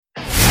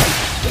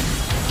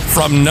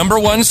From Number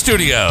One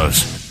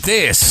Studios,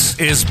 this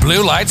is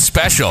Blue Light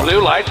Special.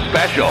 Blue Light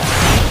Special.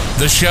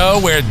 The show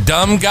where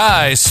dumb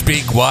guys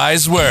speak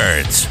wise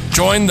words.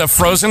 Join the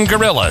Frozen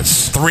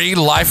Gorillas, 3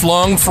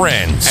 lifelong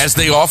friends, as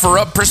they offer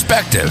up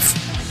perspective,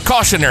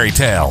 cautionary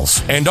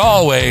tales, and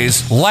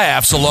always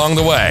laughs along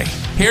the way.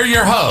 Here are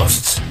your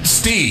hosts,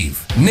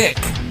 Steve, Nick,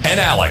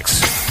 and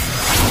Alex.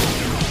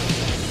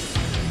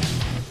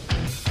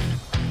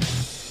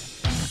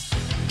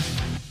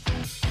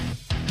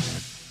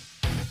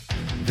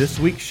 This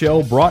week's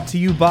show brought to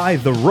you by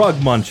the Rug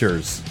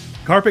Munchers,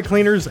 carpet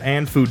cleaners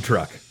and food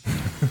truck.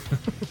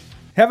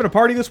 Having a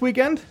party this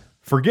weekend?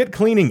 Forget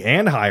cleaning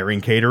and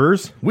hiring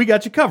caterers. We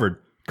got you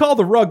covered. Call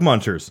the Rug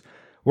Munchers.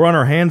 We're on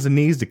our hands and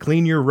knees to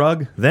clean your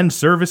rug, then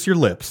service your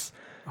lips.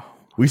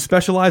 We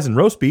specialize in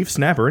roast beef,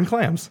 snapper, and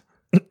clams.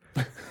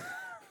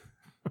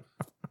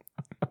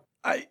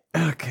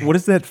 Okay. What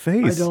is that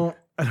face? I don't.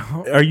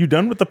 Are you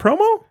done with the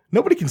promo?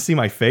 Nobody can see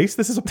my face.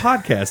 This is a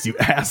podcast, you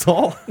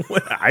asshole.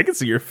 I can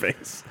see your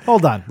face.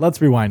 Hold on.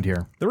 Let's rewind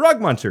here. The Rug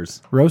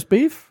Munchers. Roast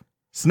beef?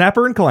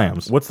 Snapper and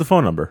clams. What's the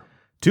phone number?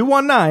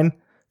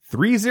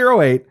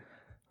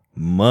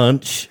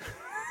 219-308-MUNCH.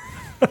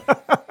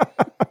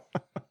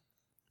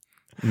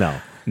 No.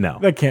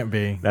 That can't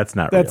be. That's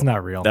not real. That's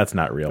not real. That's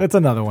not real. That's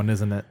another one,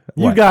 isn't it?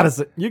 What?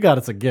 You got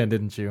us again,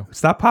 didn't you?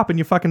 Stop popping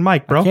your fucking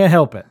mic, bro. Can't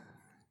help it.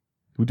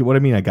 What do I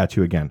mean I got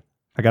you again?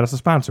 I got us a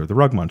sponsor, the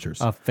Rug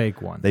Munchers. A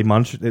fake one. They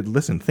munch.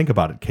 Listen, think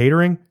about it.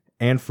 Catering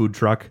and food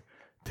truck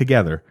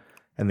together,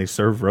 and they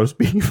serve roast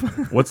beef.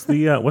 What's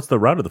the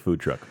route of the food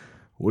truck?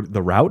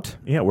 The route?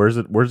 Yeah, where's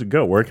it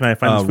go? Where can I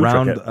find this food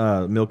truck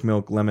at?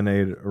 Milk,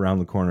 lemonade, around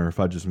the corner,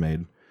 fudge is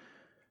made.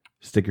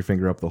 Stick your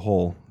finger up the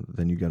hole,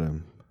 then you get a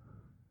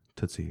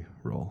Tootsie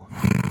Roll.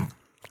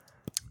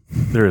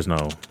 There is no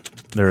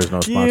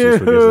sponsors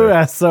for this.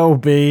 You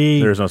SOB.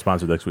 There is no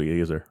sponsor next week,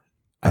 is there?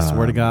 I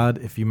swear to God,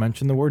 if you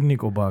mention the word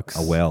Nickel Bucks,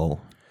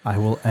 Well, I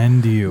will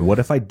end you. what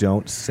if I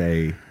don't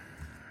say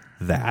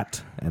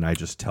that, and I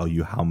just tell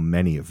you how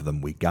many of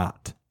them we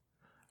got?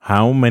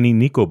 How many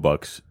Nico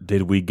Bucks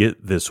did we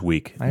get this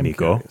week, I'm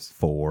Nico? curious.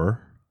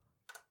 4.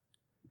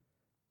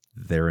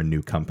 They're a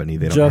new company.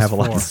 They don't Just have a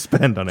lot 4. to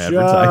spend on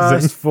advertising.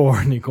 Just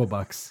 4 Nickel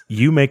Bucks.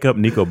 You make up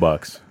Nico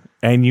Bucks,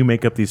 and you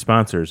make up these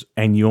sponsors,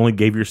 and you only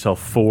gave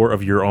yourself 4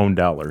 of your own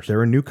dollars.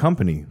 They're a new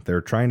company. They're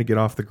trying to get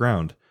off the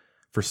ground.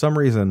 For some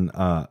reason,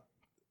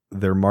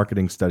 their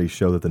marketing studies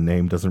show that the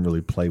name doesn't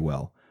really play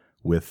well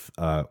with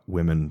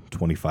women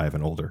 25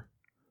 and older.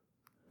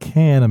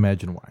 Can't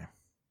imagine why.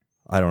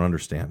 I don't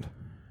understand.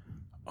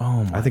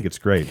 Oh my I think it's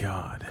great.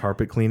 God.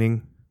 Carpet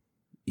cleaning,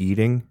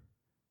 eating,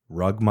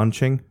 rug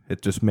munching.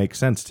 It just makes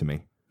sense to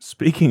me.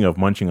 Speaking of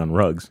munching on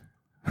rugs,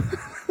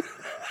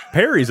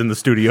 Perry's in the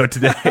studio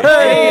today.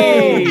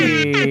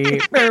 Hey!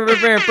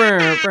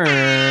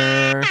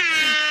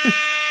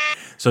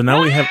 So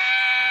now we have...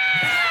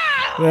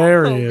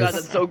 There he Oh is. god,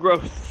 that's so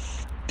gross.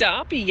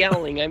 Stop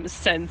yelling, I'm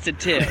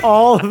sensitive.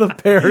 All of the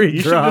Perry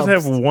You should drops.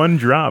 just have one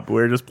drop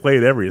where it just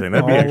played everything.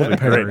 That'd be all actually of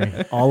Perry.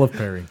 great. All of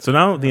Perry. So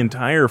now the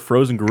entire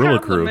Frozen Gorilla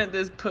crew. Compliment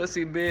this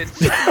pussy bitch.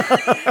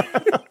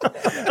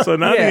 So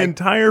now Yeah. the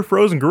entire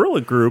Frozen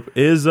Gorilla group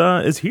is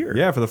here.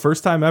 Yeah, for the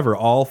first time ever,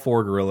 all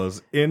 4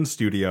 gorillas in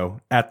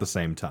studio at the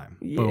same time.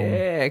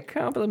 Yeah,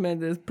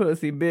 compliment this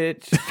pussy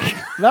bitch.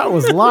 That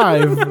was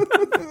live.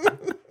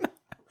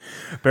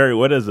 Perry,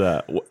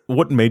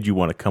 what made you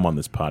want to come on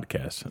this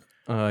podcast?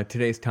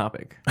 Today's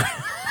topic.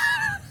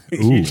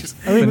 You just,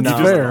 I mean, it's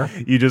fair.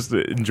 you just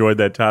enjoyed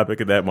that topic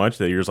that much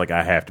that you're just like,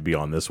 I have to be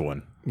on this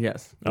one.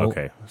 Yes.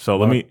 Okay, so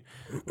let me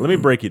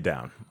break it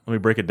down. Let me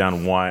break it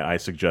down why I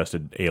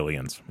suggested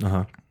aliens.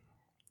 Uh-huh.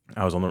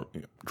 I was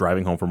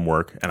driving home from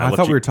work, and I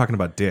thought we were talking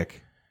about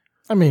dick.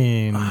 I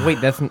mean, Wait,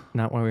 that's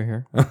not why we're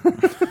here.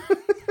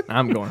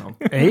 I'm going home.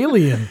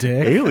 alien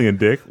dick. alien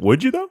dick.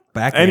 Would you though?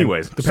 Backhand.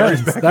 Anyways,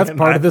 Depends. That's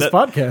part of this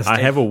podcast. I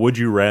have a would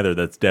you rather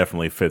that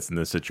definitely fits in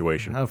this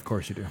situation. Of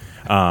course you do.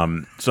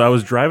 So I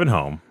was driving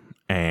home,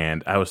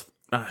 and I was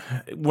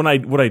what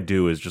I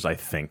do is just I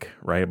think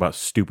right about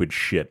stupid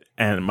shit,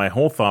 and my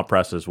whole thought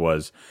process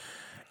was,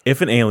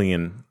 if an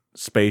alien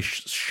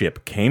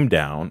spaceship came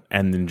down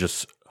and then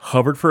just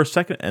hovered for a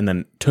second and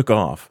then took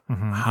off,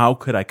 how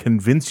could I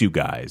convince you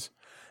guys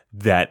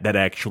that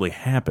actually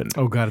happened?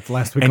 Oh god, it's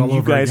last week And all you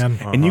over guys, again.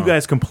 and you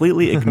guys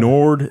completely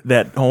ignored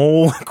that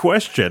whole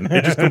question.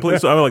 It just completely.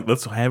 So I'm like,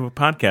 let's have a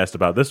podcast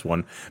about this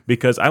one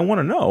because I want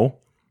to know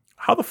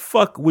how the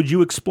fuck would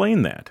you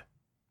explain that?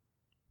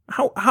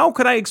 How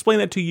could I explain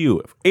that to you?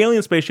 If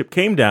alien spaceship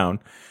came down,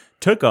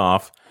 took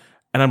off,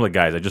 and I'm like,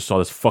 guys, I just saw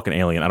this fucking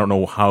alien. I don't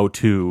know how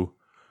to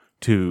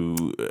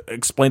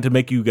explain to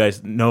make you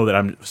guys know that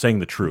I'm saying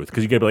the truth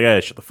because you gotta be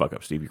like, shut the fuck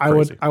up, Steve. You're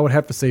crazy. I would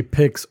have to say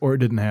pics or it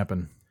didn't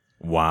happen.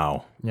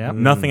 Wow. Yeah.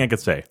 Nothing I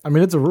could say. I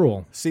mean, it's a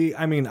rule. See,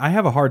 I mean, I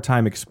have a hard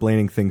time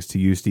explaining things to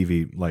you,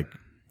 Stevie, like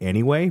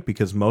anyway,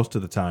 because most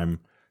of the time,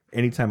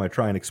 anytime I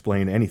try and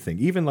explain anything,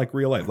 even like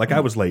real life, like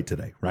I was late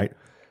today, right?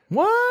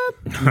 What?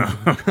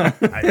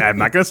 I'm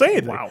not going to say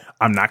anything. Wow.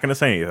 I'm not going to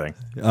say anything.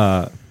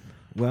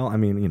 Well, I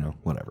mean,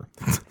 whatever.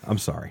 I'm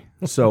sorry.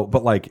 So,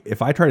 but like,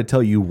 if I try to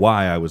tell you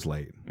why I was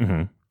late,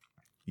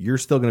 you're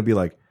still going to be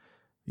like,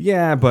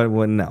 yeah, but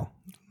no.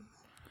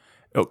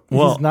 Oh,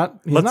 well,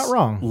 He's not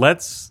wrong.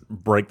 Let's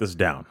break this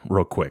down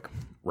real quick.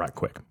 Right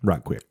quick.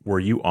 Were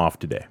you off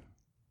today?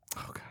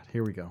 Oh God,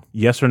 here we go.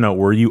 Yes or no?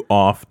 Were you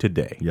off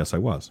today? Yes, I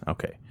was.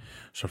 Okay.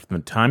 So from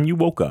the time you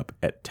woke up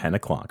at 10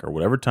 o'clock or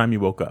whatever time you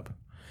woke up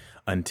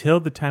until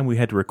the time we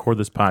had to record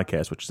this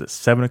podcast, which is at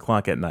 7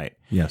 o'clock at night,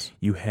 Yes.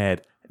 you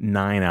had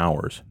 9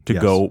 hours to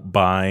Yes. go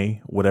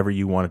buy whatever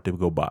you wanted to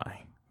go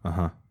buy.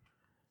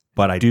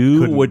 But I Do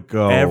couldn't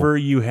whatever go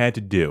you had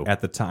to do. at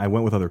the time. I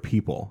went with other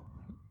people.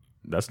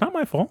 That's not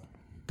my fault.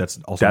 That's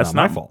also That's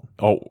not my fault.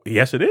 Oh,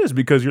 yes, it is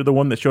because you're the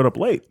one that showed up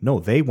late. No,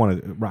 they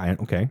wanted Ryan.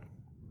 Okay.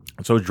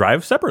 So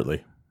drive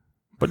separately.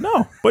 But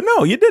no,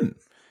 you didn't.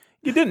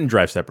 You didn't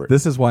drive separate.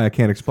 This is why I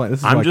can't explain. This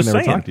is I'm why I just can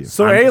never saying. talk to you.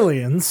 So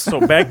aliens, So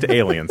back to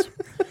aliens.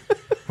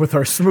 with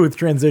our smooth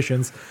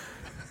transitions.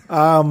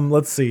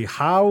 Let's see.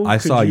 How I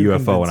could saw a you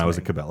UFO when convince I was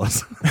me? at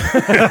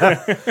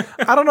Cabela's.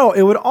 I don't know.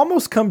 It would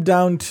almost come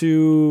down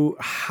to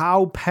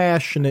how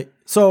passionate.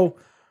 So,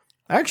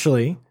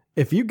 actually,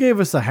 if you gave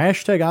us a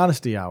hashtag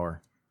honesty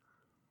hour,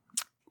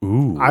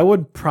 Ooh. I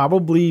would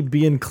probably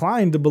be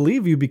inclined to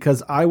believe you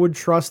because I would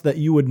trust that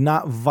you would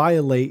not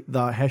violate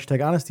the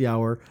hashtag honesty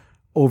hour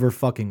over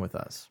fucking with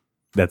us.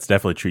 That's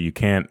definitely true. You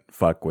can't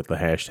fuck with the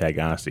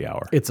hashtag honesty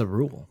hour. It's a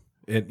rule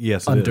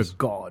Yes, it under is.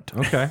 God.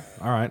 Okay.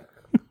 All right.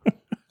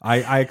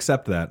 I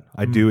accept that.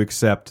 I do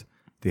accept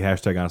the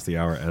hashtag honesty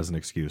hour as an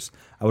excuse.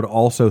 I would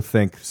also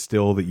think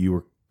still that you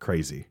were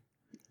crazy.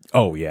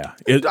 Oh, yeah.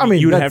 I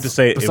mean, you would that's have to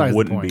say it besides the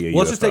wouldn't point. be a Well,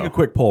 let's just take UFO. a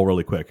quick poll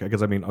really quick.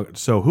 Because, I mean,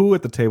 so who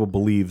at the table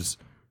believes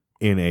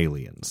in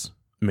aliens?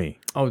 Me.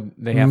 Oh,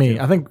 they have Me,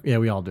 to. I think, yeah,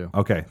 we all do.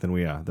 Okay, then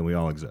we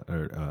all exist.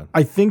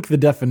 I think the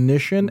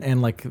definition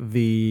and like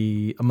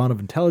the amount of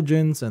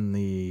intelligence and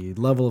the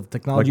level of Like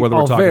technology whether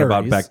all we're talking varies.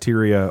 about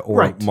bacteria or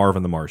Right.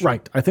 Marvin the Martian.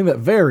 Right. I think that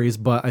varies,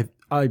 but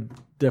I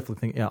definitely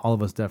think, yeah, all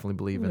of us definitely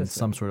believe in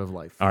some sort of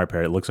life. All right,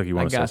 Perry. It looks like you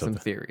I want to say got some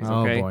something. theories.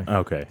 Oh, Okay. boy.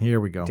 Okay. Here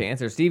we go. To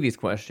answer Stevie's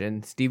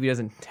question, Stevie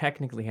doesn't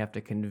technically have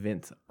to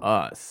convince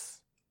us.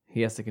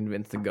 He has to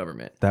convince the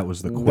government. That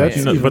was the That's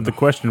question. No, even but the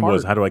question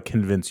was, hard. how do I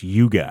convince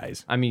you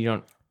guys? I mean, you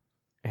don't.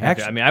 Have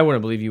Actually- to. I mean, I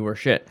wouldn't believe you were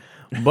shit,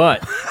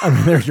 but I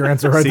mean, there's your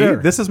answer right See, there.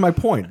 this is my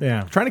point.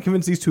 Yeah. Trying to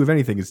convince these two of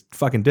anything is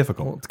fucking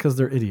difficult. It's because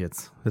they're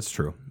idiots. That's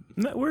true.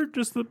 No, we're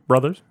just the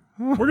brothers.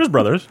 We're just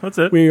brothers. That's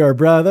it. We are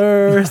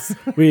brothers.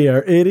 We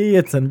are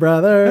idiots and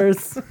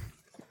brothers.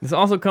 this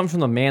also comes from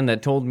the man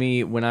that told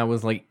me when I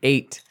was like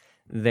 8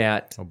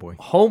 that boy.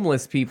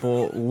 homeless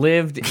people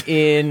lived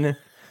in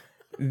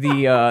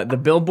the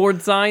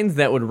billboard signs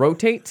that would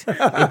rotate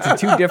into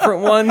 2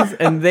 different ones,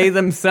 and they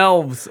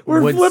themselves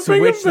would flipping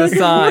switch them the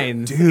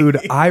signs. Dude,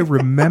 I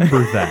remember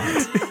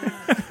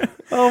that.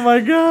 Oh my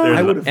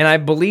God. And I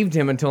believed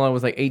him until I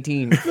was like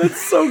 18.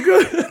 That's so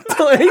good.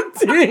 Until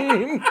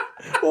 18.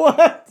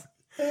 What?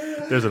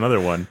 There's another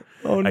one.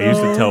 Oh, I used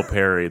to no. tell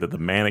Perry that the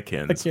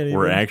mannequins can't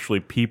were even.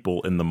 actually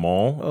people in the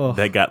mall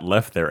that got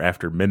left there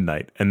after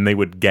midnight, and they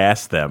would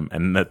gas them,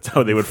 and that's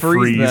how they would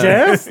Freeze freeze.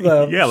 them. Gas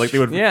them. Yeah, like they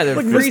would. Yeah, they're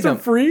Like freeze Mr. them.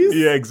 Freeze?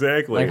 Yeah,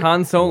 exactly. Like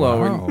Han Solo.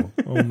 Wow.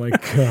 Oh my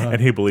God.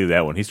 And he believed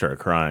that one. He started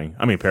crying.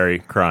 I mean, Perry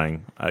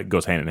crying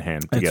goes hand in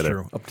hand That's together.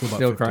 true. Up to about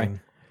Still 15. crying.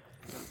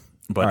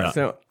 But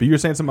So, But you were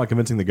saying something about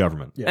convincing the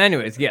government.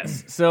 anyways,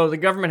 yes. So the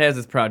government has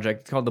this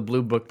project. It's called the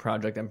Blue Book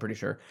Project, I'm pretty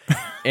sure.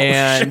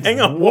 And hang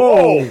on,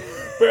 whoa!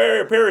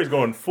 Perry's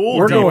going full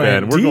We're deep, going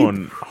man. We're deep.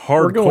 going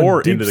hardcore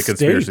going deep into the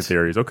conspiracy state.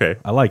 theories. Okay.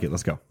 I like it.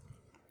 Let's go.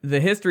 the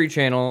History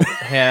Channel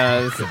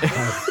has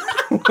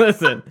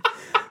listen.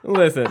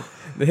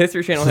 The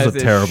History Channel This is has a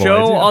this terrible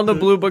show idea. on the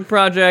Blue Book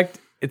Project.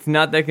 It's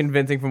not that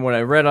convincing from what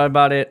I read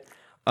about it,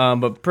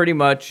 but pretty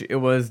much it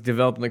was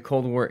developed in the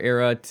Cold War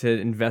era to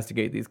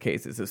investigate these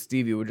cases. So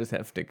Stevie would just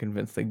have to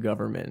convince the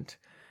government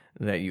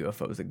that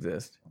UFOs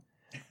exist,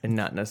 and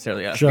not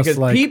necessarily us, Just because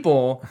like-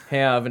 people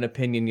have an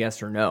opinion,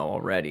 yes or no,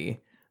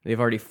 already. They've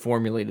already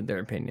formulated their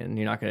opinion.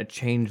 You're not going to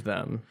change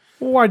them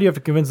Well, why do you have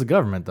to convince the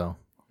government, though?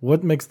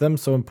 What makes them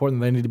so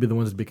important they need to be the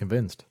ones to be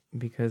convinced?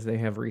 because they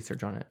have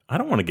research on it. I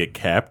don't want to get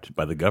capped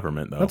by the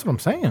government, though. That's what I'm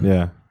saying.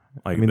 Yeah.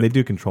 Like I mean, they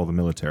do control the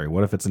military.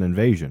 What if it's an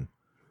invasion?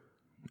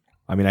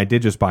 I mean, I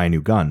did just buy a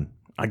new gun,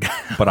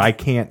 but I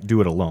can't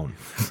do it alone.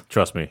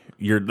 Trust me,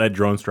 that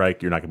drone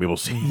strike, you're not gonna be able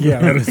to see. Yeah.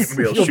 You're not gonna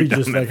be able to You'll shoot be down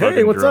just that like, hey,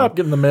 fucking what's drone. up?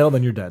 Get in the mail,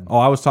 then you're dead. Oh,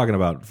 I was talking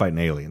about fighting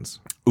aliens.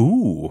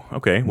 Ooh,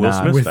 okay. Will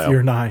Nah, Smith With style.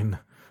 your 9.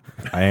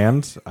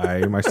 And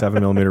my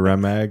 7mm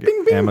REM mag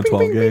and my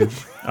 12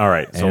 gauge. All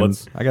right, so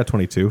And I got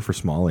 22 for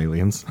small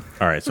aliens.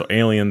 all right, so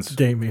aliens.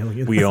 Game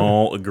aliens. We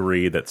all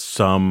agree that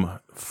some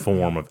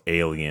form of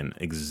alien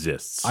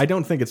exists. I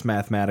don't think it's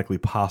mathematically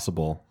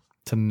possible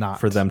to not.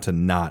 for them to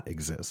not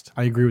exist.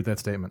 I agree with that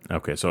statement.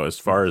 Okay, so as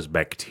far as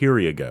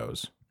bacteria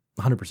goes,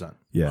 100%.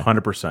 Yeah.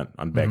 100%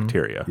 on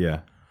bacteria. Yeah.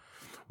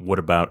 What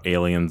about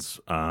aliens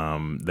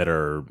that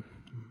are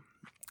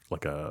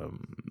like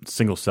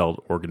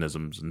single-celled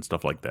organisms and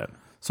stuff like that?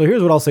 So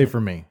here's what I'll say for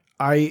me.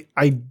 I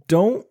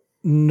don't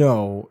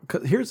No,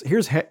 'cause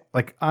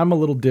like I'm a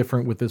little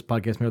different with this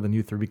podcast more than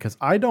you three because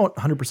I don't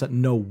 100%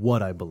 know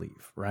what I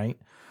believe, right?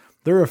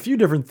 There are a few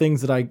different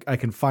things that I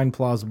can find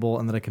plausible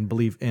and that I can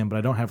believe in, but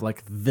I don't have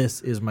like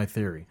this is my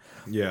theory.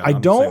 Yeah, I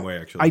I'm don't the same way,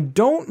 actually. I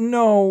don't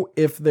know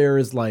if there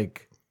is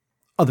like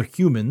other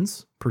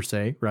humans per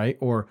se, right?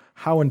 Or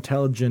how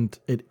intelligent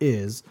it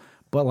is,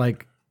 but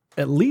like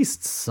at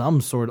least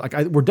some sort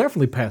we're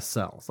definitely past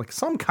cells, like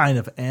some kind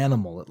of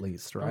animal at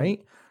least,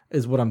 right?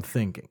 Is what I'm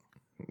thinking.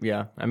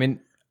 Yeah, I mean,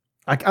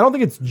 I don't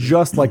think it's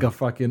just like a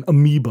fucking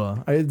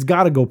amoeba. It's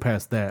got to go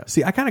past that.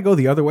 See, I kind of go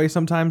the other way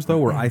sometimes, though,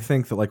 where I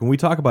think that, like, when we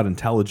talk about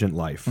intelligent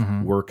life,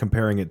 we're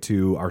comparing it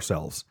to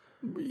ourselves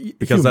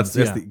because Humans,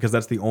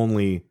 that's the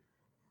only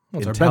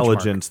That's our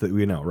intelligence that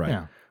we know, right?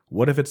 Yeah.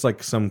 What if it's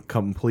like some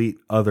complete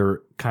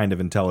other kind of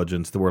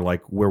intelligence that we're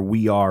like where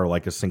we are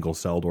like a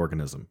single-celled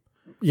organism?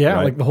 Yeah,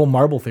 Right. like the whole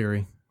marble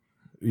theory.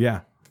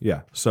 Yeah,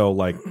 yeah. So,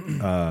 like,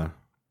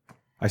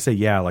 I say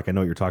yeah, like I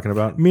know what you're talking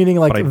about. Meaning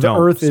like but I the don't,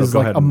 Earth so is go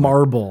like ahead a and-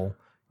 marble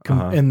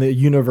in the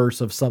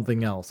universe of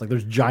something else. Like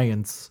there's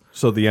giants.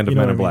 So the end of You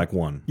know Men what in I mean? Black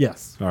 1.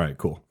 Yes. All right,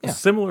 cool.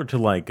 Similar to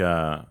like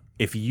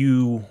if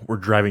you were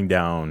driving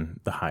down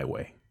the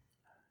highway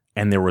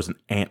and there was an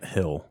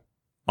anthill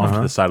off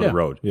to the side of Yeah. the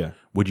road, Yeah.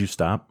 would you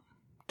stop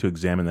to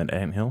examine that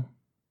anthill?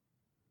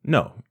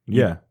 No.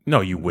 Yeah.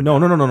 No, you would. No.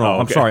 not. I'm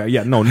Oh, okay. sorry.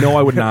 Yeah, no,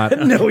 I would not.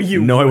 No,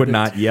 you No, I would wouldn't.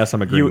 not. Yes,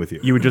 I'm agreeing with you.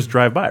 You would just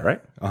drive by,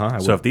 right? I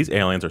So would. if these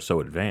aliens are so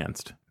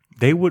advanced,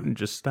 they wouldn't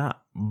just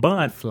stop.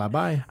 But Fly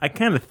by. I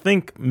kind of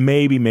think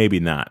maybe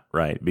not,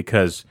 right?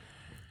 Because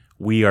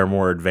we are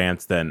more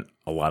advanced than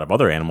a lot of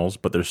other animals,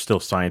 but there's still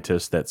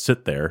scientists that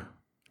sit there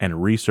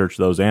and research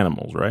those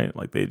animals, right?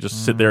 Like they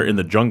just sit there in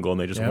the jungle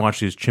and they just watch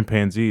these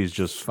chimpanzees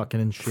just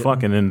Fucking and shit.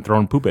 fucking and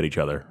throwing poop at each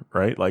other,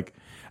 right? Like,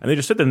 and they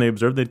just sit there and they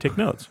observe, they take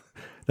notes.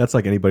 That's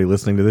like anybody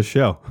listening to this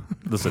show.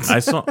 Listen, I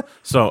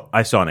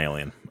saw an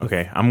alien.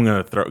 Okay, I'm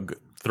gonna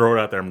throw it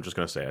out there. I'm just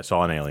gonna say I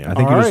saw an alien. I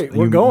think All you right, just,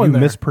 we're you, going you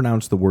there.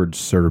 mispronounced the word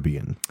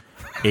Serbian.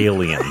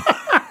 Alien.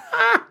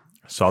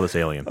 Saw this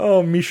alien.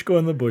 Oh, Mishko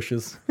in the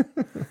bushes.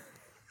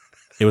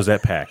 It was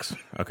at PAX.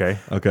 Okay,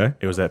 Okay.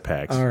 it was at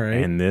PAX. All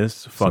right. And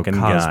this fucking so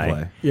guy.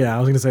 cosplay. Yeah, I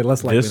was gonna say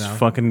less likely This now.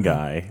 fucking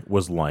guy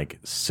was like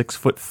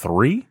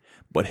 6'3",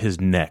 but his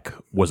neck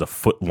was a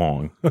foot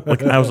long.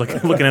 Like I was like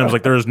looking at him, I was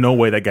like, there is no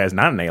way that guy's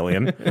not an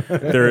alien.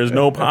 There is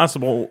no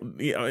possible.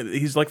 You know,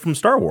 he's like from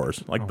Star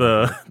Wars, like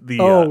the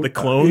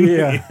clone,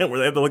 yeah. where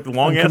they have the, like the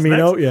long ass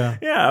Camino, necks.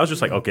 yeah. I was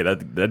just like, okay,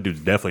 that dude's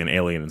definitely an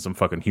alien in some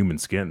fucking human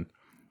skin,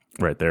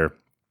 right there.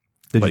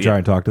 Did you But try yeah.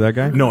 and talk to that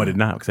guy? No, I did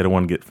not because I didn't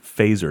want to get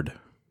phasered.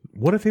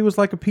 What if he was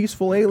like a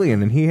peaceful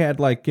alien and he had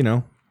like,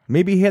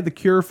 maybe he had the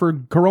cure for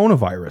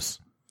coronavirus?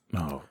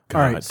 Oh God!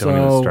 All right, don't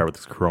even so- start with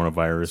this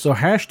coronavirus. So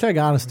hashtag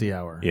honesty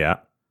hour. yeah.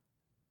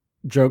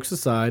 Jokes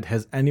aside,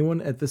 has anyone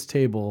at this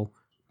table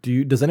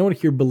does anyone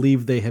here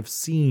believe they have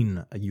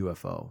seen a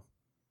UFO?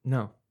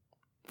 no.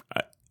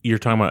 You're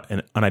talking about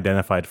an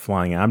unidentified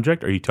flying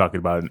object, or are you talking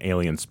about an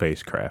alien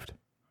spacecraft?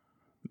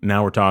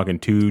 Now we're talking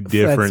two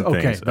different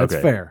things. That's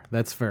fair.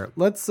 That's fair.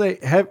 Let's say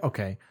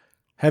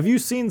have you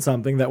seen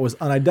something that was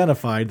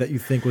unidentified that you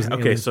think was an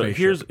Okay, alien so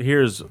spaceship?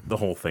 here's the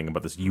whole thing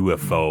about this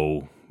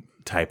UFO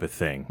type of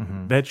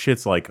thing. That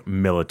shit's like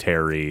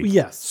military.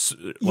 Yes.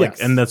 Like,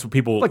 Yes. and that's what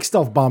people like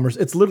stealth bombers.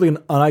 It's literally an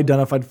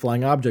unidentified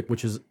flying object,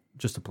 which is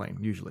just a plane,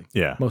 usually.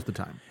 Yeah. Most of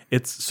the time.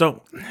 It's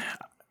so.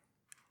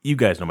 You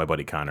guys know my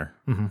buddy Connor.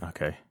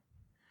 Okay.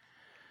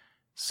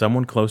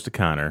 Someone close to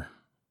Connor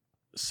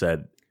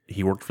said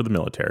he worked for the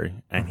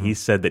military, and he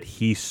said that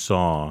he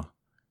saw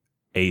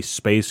a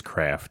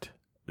spacecraft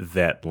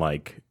that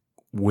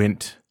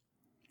went,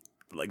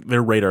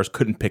 their radars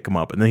couldn't pick him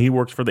up. And then he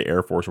works for the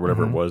Air Force or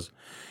whatever it was.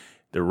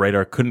 The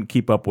radar couldn't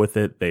keep up with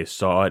it. They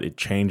saw it. It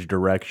changed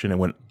direction. It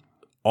went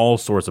all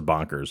sorts of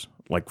bonkers,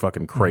 like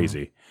fucking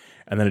crazy.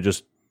 And then it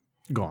just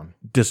Gone.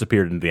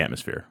 disappeared into the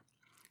atmosphere.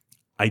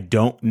 I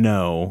don't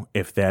know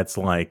if that's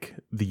like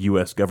the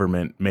U.S.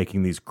 government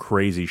making these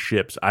crazy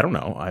ships. I don't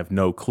know. I have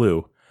no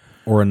clue.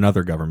 Or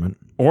another government?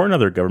 Or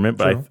another government,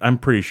 but I'm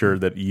pretty sure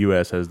that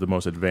U.S. has the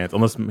most advanced,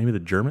 unless maybe the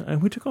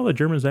German. We took all the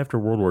Germans after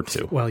World War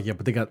II. Well, yeah,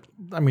 but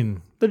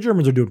the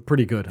Germans are doing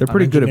pretty good. They're on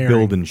pretty good at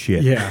engineering. building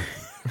shit. Yeah.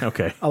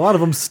 Okay. A lot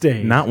of them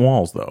stayed. Not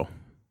walls, though.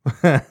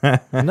 No,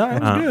 it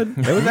was good.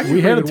 It was actually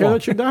We had to pretty good tear wall.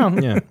 that shit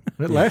down. Yeah.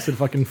 It lasted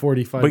fucking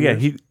 45 But yeah,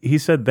 years. he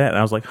said that, and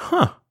I was like,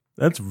 huh,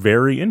 that's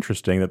very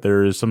interesting that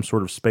there is some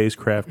sort of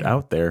spacecraft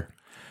out there.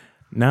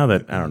 Now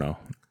that, I don't know,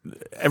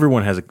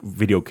 everyone has a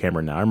video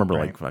camera now. I remember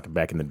like fucking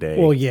back in the day.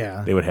 Well,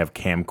 yeah. They would have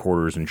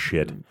camcorders and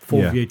shit. Full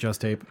Yeah. VHS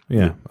tape.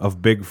 Yeah. Of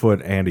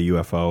Bigfoot and a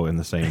UFO in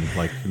the same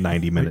like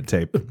 90-minute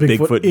tape.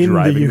 Bigfoot in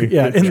driving the in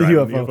the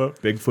driving UFO.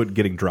 Bigfoot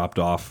getting dropped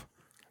off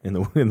in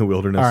the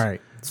wilderness. All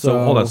right.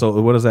 So hold on.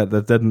 So what is that?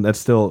 That's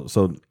still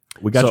so.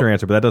 We got So- your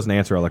answer, but that doesn't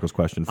answer Aleko's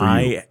question for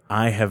you.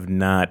 I have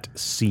not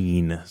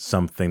seen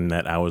something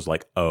that I was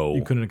like, oh,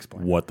 You couldn't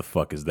explain. what the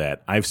fuck is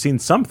that? I've seen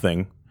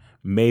something.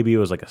 Maybe it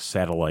was like a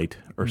satellite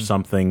or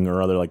something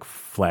or other, like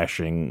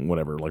flashing,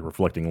 whatever, like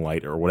reflecting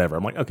light or whatever.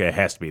 I'm like, okay, it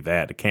has to be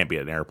that. It can't be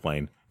an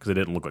airplane because it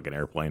didn't look like an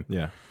airplane.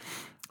 Yeah.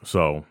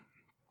 So,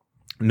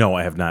 no,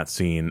 I have not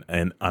seen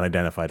an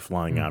unidentified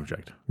flying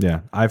object.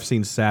 Yeah, I've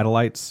seen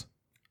satellites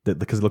that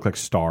because they look like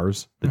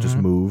stars that just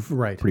move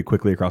Right. pretty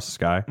quickly across the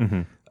sky.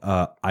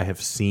 I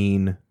have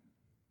seen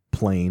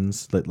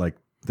planes that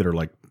are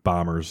like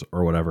bombers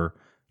or whatever,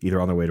 either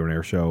on their way to an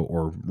air show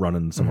or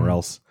running somewhere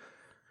else.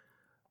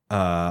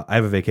 I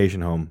have a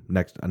vacation home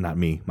not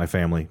me, my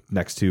family,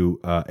 next to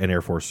an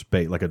Air Force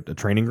base, like a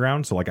training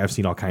ground. So like I've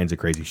seen all kinds of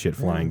crazy shit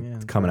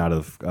flying coming out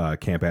of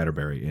Camp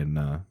Atterbury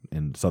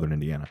in southern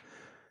Indiana.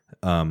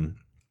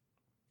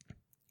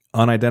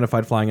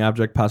 Unidentified flying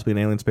object, possibly an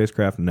alien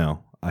spacecraft.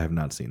 No, I have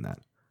not seen that.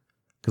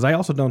 Because I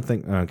also don't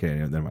think. Okay,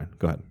 never mind.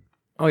 Go ahead.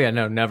 Oh yeah,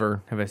 no,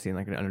 never have I seen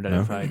like an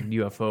unidentified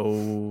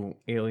UFO,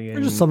 alien,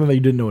 Or just something that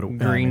you didn't know what it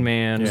was. green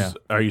man. Yeah.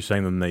 Are you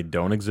saying then they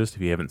don't exist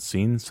if you haven't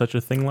seen such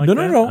a thing like No,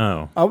 that?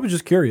 no. I was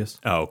just curious.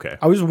 Oh, okay.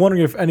 I was just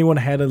wondering if anyone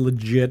had a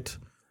legit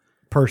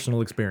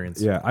personal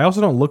experience. Yeah, I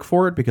also don't look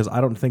for it because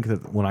I don't think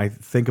that when I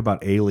think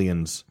about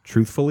aliens,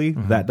 truthfully,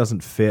 that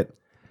doesn't fit.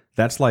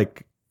 That's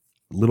like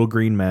little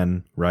green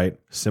men, right?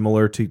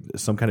 Similar to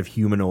some kind of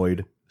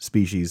humanoid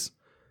species,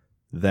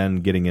 then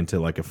getting into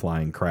like a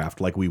flying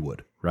craft like we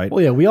would, right?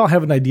 Well, yeah, we all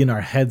have an idea in our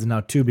heads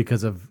now too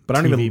because of But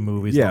I don't TV even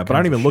movies. Yeah, all but I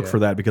don't kinds of even look shit. for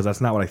that because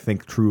that's not what I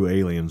think true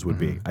aliens would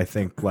be. I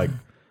think like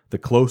the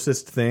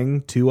closest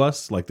thing to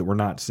us, like that we're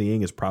not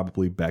seeing, is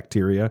probably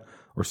bacteria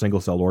or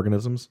single-celled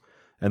organisms,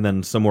 and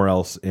then somewhere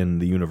else in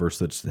the universe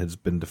that has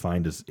been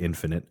defined as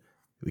infinite.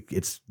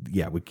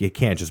 It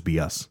can't just be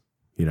us,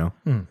 you know.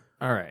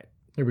 All right.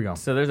 Here we go.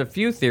 So there's a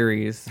few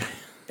theories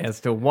as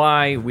to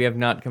why we have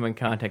not come in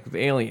contact with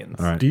aliens.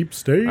 All right, Deep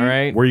state. All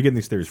right. where are you getting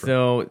these theories from?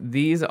 So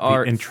these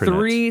are intranet.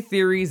 3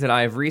 theories that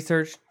I have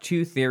researched,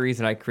 2 theories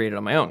that I created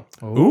on my own.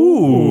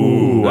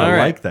 Ooh, I All right.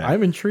 like that.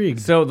 I'm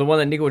intrigued. So the one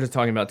that Nico was just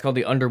talking about, it's called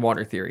the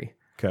underwater theory.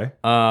 Okay.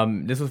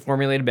 This was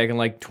formulated back in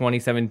like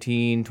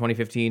 2017,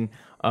 2015,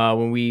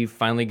 when we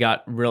finally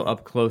got real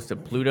up close to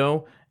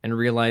Pluto and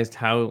realized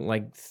how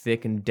like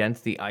thick and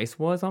dense the ice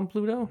was on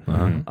Pluto.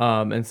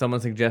 And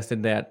someone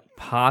suggested that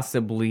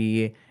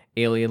possibly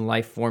alien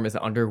life form is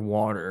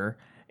underwater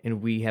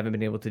and we haven't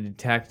been able to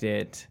detect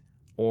it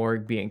or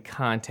be in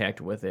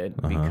contact with it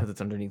because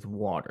it's underneath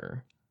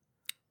water.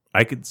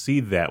 I could see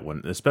that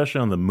one,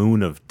 especially on the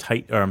moon of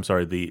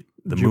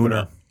the moon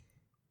of,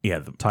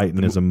 the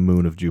Titan is a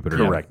moon of Jupiter.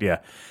 correct, yeah.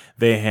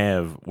 They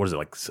have, what is it,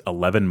 like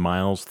 11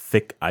 miles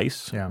thick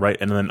ice, Yeah. right?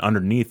 And then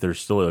underneath there's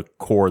still a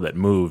core that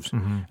moves,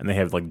 and they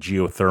have like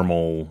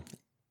geothermal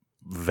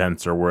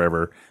vents or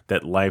wherever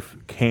that life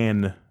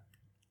can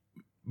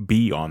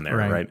be on there,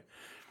 Right. right?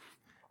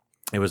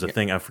 It was a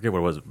thing, I forget what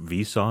it was,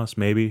 Vsauce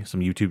maybe, some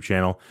YouTube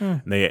channel.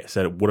 And they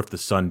said, what if the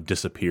sun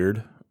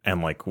disappeared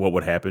and like what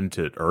would happen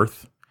to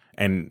Earth?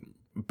 And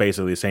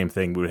basically the same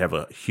thing, we would have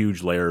a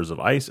huge layers of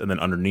ice, and then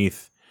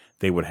underneath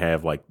they would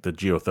have like the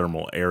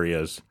geothermal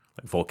areas,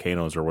 like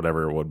volcanoes or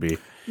whatever it would be.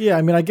 Yeah,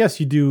 I mean, I guess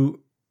you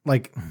do,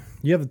 like,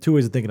 you have the 2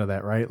 ways of thinking of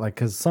that, right? Like,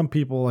 because some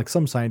people, like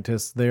some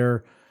scientists,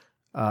 their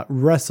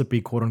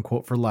recipe, quote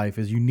unquote, for life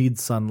is you need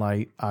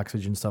sunlight,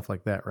 oxygen, stuff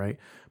like that, right?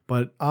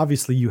 But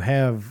obviously you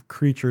have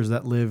creatures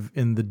that live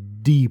in the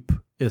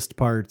deepest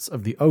parts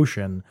of the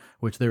ocean,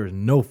 which there is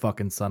no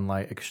fucking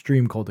sunlight,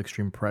 extreme cold,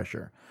 extreme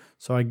pressure.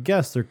 So I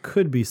guess there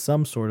could be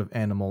some sort of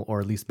animal or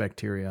at least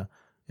bacteria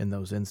in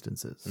those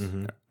instances.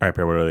 All right,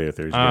 Perry, what are the other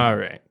theories? All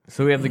right.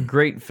 So we have the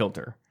Great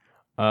Filter.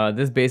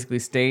 This basically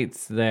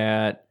states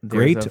that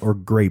Great or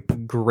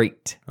grape?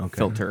 great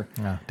filter.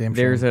 Ah, damn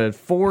There's a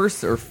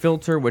force or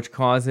filter which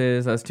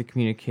causes us to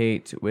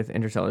communicate with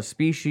interstellar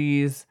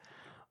species.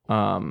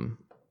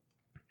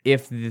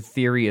 If the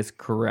theory is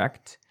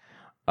correct,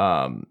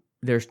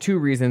 there's 2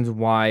 reasons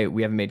why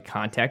we haven't made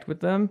contact with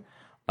them.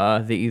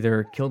 They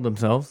either killed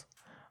themselves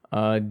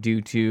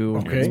due to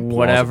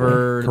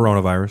whatever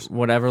Coronavirus.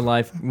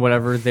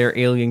 whatever their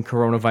alien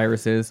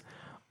coronavirus is,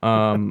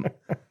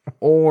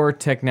 or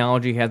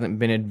technology hasn't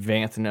been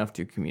advanced enough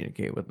to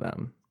communicate with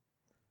them.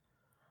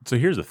 So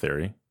here's a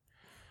theory.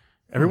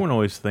 Everyone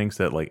always thinks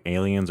that like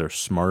aliens are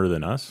smarter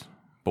than us,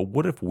 but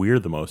what if we're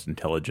the most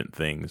intelligent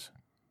things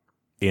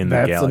in the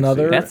That's galaxy?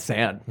 another- That's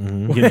sad.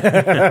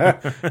 Yeah,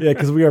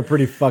 because we are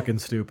pretty fucking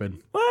stupid.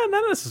 Well,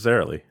 not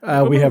necessarily.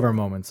 We have our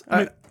moments.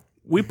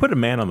 We put a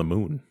man on the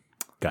moon.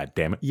 God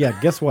damn it. Yeah,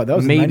 guess what? That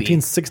was in Maybe.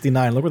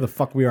 1969. Look where the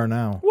fuck we are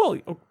now. Well,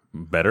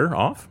 better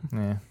off.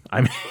 Yeah.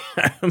 I mean,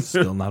 I'm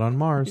Still not on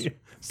Mars.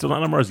 still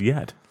not on Mars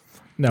yet.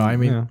 No, I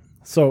mean,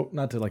 so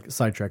not to like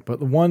sidetrack, but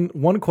the one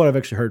quote I've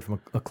actually heard from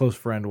a close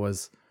friend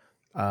was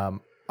on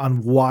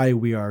why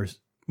we are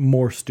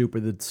more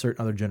stupid than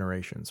certain other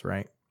generations,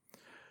 right?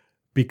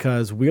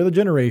 Because we are the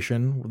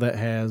generation that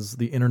has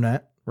the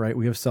internet, right?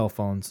 We have cell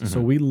phones.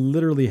 So we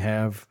literally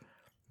have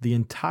the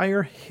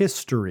entire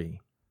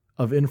history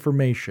of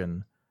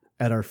information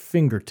at our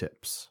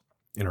fingertips,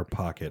 In her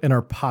pocket. in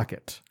our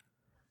pocket.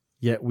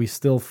 Yet we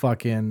still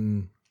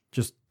fucking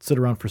just sit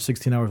around for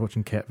 16 hours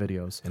watching cat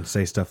videos. And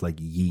say stuff like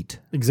yeet.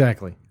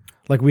 Exactly.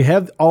 Like we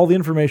have all the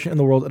information in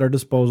the world at our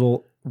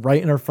disposal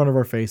right in our front of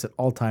our face at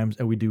all times,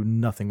 and we do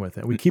nothing with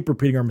it. We keep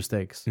repeating our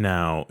mistakes.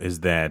 Now, is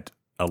that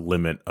a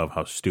limit of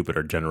how stupid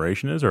our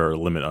generation is, or a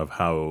limit of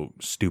how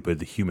stupid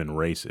the human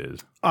race is?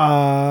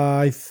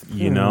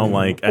 You know,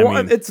 like, I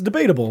mean, it's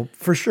debatable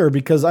for sure,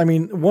 because I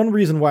mean, one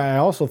reason why I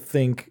also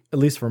think, at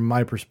least from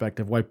my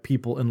perspective, why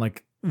people in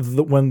like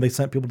when they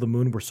sent people to the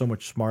moon were so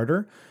much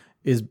smarter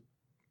is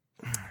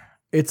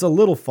it's a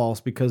little false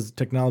because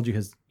technology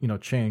has,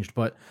 changed.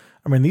 But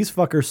I mean, these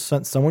fuckers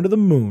sent someone to the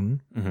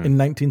moon in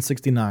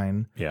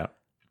 1969 Yeah.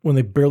 when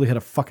they barely had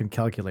a fucking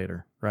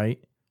calculator, right?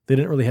 They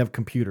didn't really have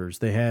computers.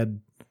 They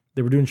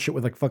were doing shit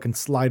with like fucking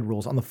slide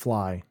rules on the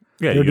fly.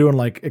 Yeah, They were doing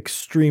like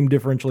extreme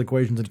differential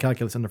equations and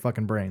calculus in their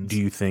fucking brains. Do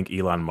you think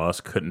Elon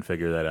Musk couldn't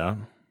figure that out?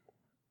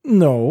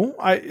 No,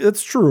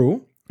 that's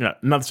true. Yeah,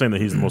 not saying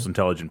that he's the most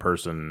intelligent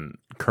person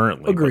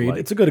currently. but, Agreed. like,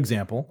 It's a good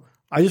example.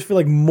 I just feel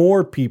like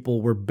more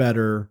people were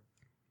better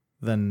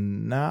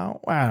than now.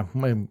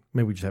 Maybe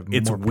we just have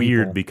it's more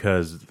weird people.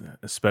 because,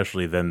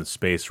 especially then the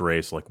space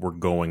race, like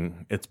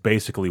it's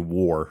basically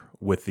war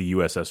with the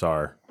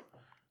USSR,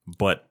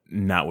 but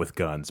not with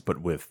guns,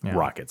 but with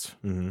rockets.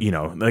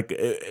 Like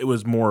it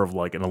was more of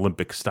like an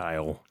Olympic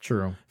style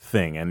True.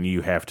 thing, and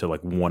you have to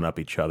like one up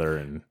each other.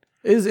 And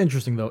It is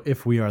interesting though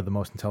if we are the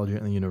most intelligent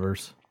in the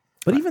universe.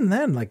 But even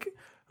then, like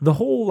the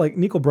whole, like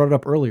Nico brought it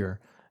up earlier,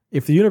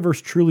 if the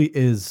universe truly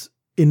is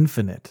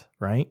infinite,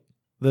 right?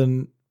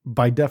 Then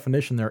by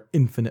definition there are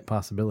infinite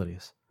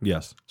possibilities.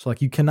 Yes. So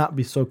like you cannot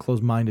be so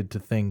close-minded to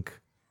think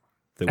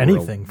That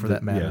anything for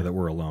that matter. Yeah, that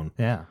we're alone.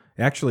 Yeah.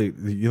 Actually,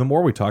 the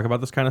more we talk about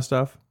this kind of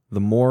stuff, the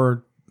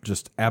more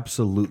just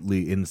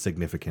absolutely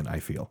insignificant I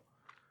feel.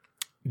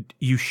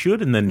 you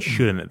should and then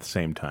shouldn't at the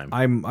same time.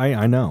 I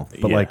know,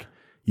 but Yeah. like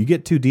you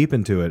get too deep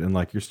into it, and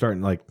like you're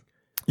starting like,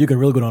 You can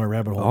really go down a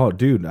rabbit hole. oh,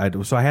 dude. We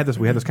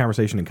had this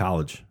conversation in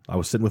college. I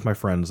was sitting with my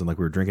friends, and like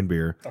we were drinking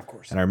beer. Of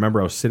course. And I remember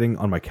I was sitting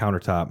on my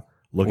countertop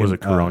looking. Was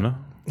it Corona?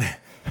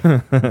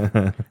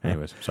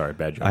 Anyways, sorry,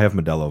 bad joke. I have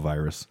Modelo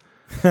virus.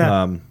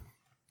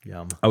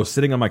 Yum. I was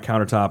sitting on my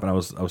countertop, and I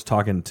was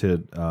talking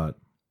to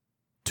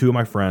two of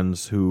my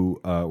friends who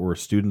were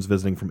students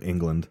visiting from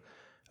England.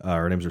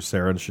 Our names are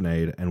Sarah and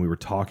Sinead, and we were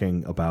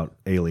talking about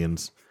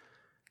aliens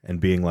and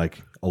being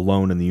like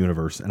alone in the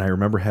universe. And I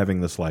remember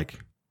having this like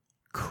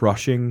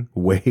crushing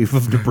wave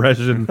of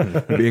depression,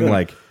 being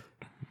like,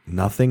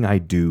 nothing I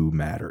do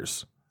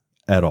matters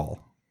at all.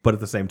 But at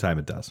the same time,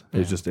 it does.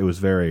 It's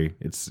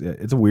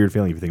a weird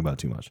feeling if you think about it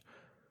too much.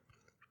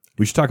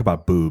 We should talk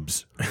about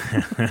boobs.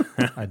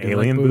 I do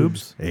Alien like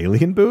boobs?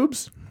 Alien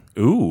boobs?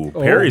 Ooh,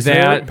 Perry's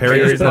That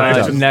is eyes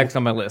just- next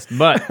on my list.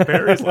 But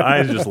Perry's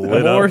eyes just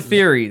lit more up.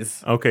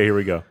 theories. Okay, here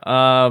we go.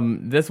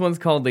 This one's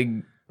called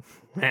the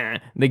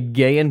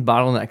Gayan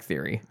bottleneck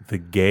theory. The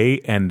gay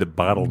and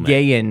bottleneck.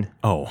 Gayan.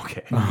 Oh,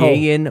 okay.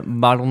 Gayan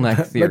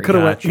bottleneck theory. That could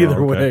have went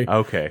either way.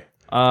 Okay.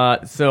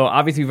 So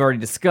obviously we've already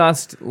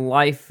discussed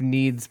life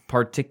needs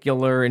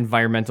particular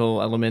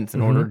environmental elements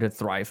in order to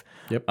thrive.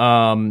 Yep.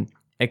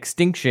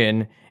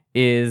 Extinction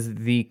is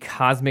the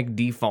cosmic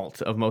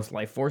default of most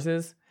life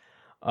forces.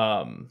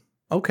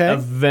 Okay.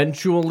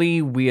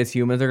 Eventually, we as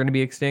humans are going to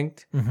be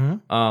extinct.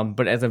 Mm-hmm.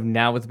 But as of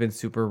now, it's been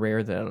super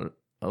rare that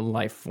a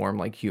life form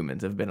like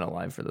humans have been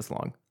alive for this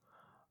long.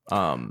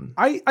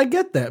 I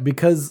get that,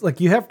 because like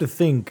you have to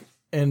think,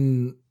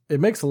 and it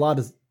makes a lot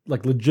of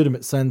like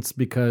legitimate sense,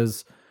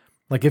 because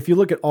like if you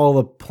look at all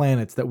the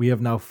planets that we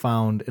have now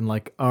found in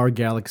like our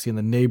galaxy and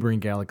the neighboring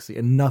galaxy,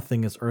 and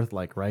nothing is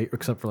Earth-like, right?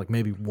 Except for like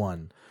maybe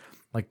one.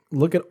 Like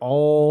look at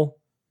all,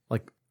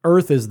 like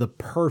Earth is the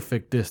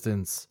perfect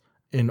distance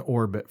in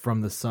orbit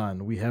from the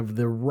sun. We have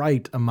the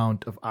right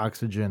amount of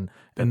oxygen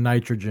and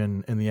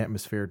nitrogen in the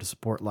atmosphere to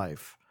support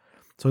life.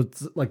 So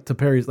it's like, to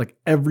Perry's, like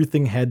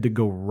everything had to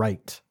go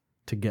right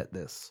to get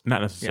this.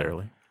 Not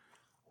necessarily.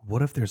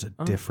 What if there's a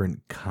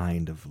different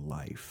kind of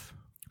life?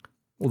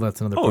 Well, that's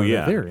another Oh, part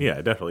yeah. of the theory.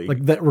 Yeah, definitely.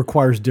 Like that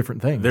requires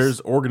different things. There's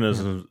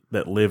organisms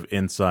that live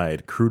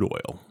inside crude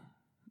oil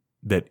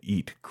that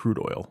eat crude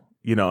oil,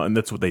 and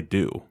that's what they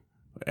do.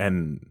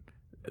 And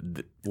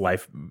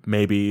life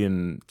maybe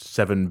in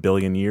 7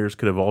 billion years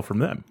could evolve from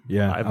them.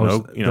 Yeah, I know,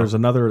 there's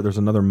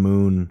another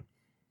moon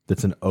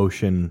that's an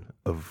ocean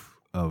of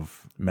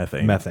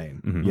methane.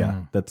 Methane.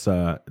 Yeah, that's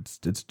it's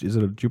is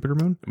it a Jupiter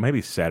moon?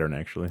 Maybe Saturn,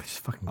 actually. It's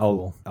fucking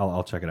cool.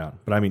 I'll check it out.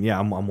 But I mean, yeah,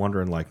 I'm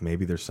wondering like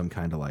maybe there's some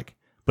kind of like,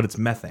 but it's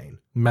methane.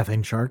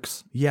 Methane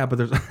sharks. Yeah, but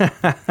there's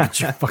Could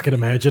you fucking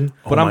imagine?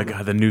 Oh my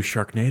God, the new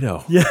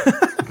Sharknado. Yeah.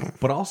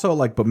 but also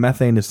like, but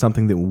methane is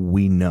something that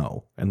we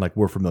know and like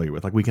we're familiar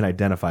with. Like we can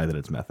identify that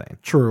it's methane.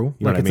 True.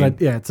 You know like what it's I mean?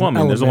 not, yeah, it's Well, I an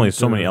mean, there's only element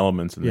so many or-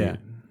 elements in Yeah.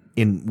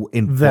 In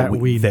that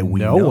we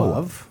know of.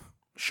 of.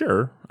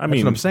 Sure. I That's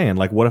mean, what I'm saying.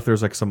 Like, what if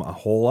there's like a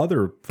whole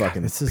other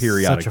fucking This is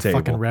periodic such a table?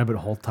 fucking rabbit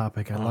hole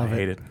topic. I I love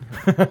hate it.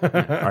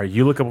 it. All right,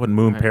 you look up what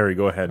Moon Perry.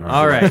 Go ahead.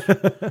 All right.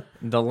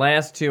 The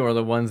last two are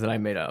the ones that I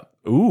made up.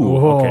 Ooh,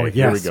 Oh, okay.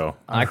 Here we yes. go.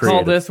 I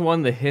call this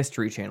one the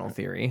History Channel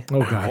theory.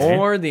 Oh, God.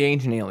 Or the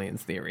Ancient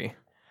Aliens theory.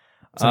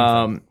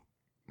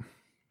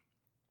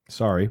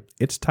 Sorry,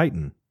 it's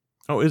Titan.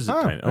 Oh, is it?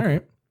 Oh, tiny? all Okay.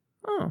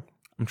 right.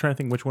 I'm trying to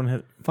think which one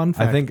had. Fun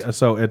fact. I think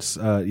so. It's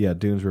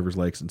dunes, rivers,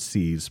 lakes, and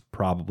seas,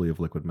 probably of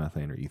liquid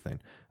methane or ethane.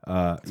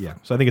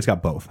 So I think it's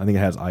got both. I think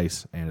it has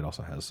ice and it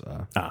also has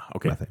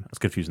Okay. methane. That's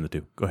confusing the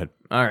two. Go ahead.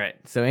 All right.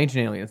 So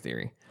ancient aliens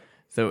theory.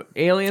 So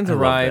aliens I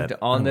love arrived that.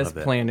 on I this love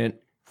that.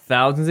 planet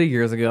thousands of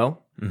years ago,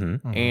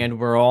 and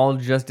we're all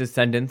just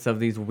descendants of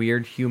these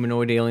weird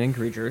humanoid alien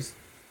creatures.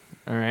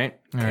 All right.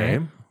 Okay.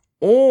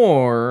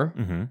 Or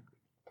Mm-hmm.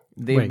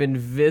 they've Wait. been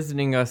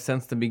visiting us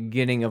since the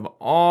beginning of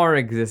our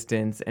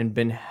existence and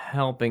been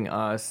helping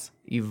us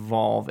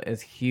evolve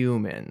as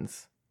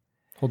humans.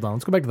 Hold on.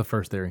 Let's go back to the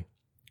first theory.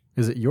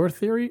 Is it your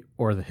theory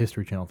or the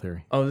History Channel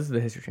theory? Oh, this is the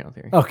History Channel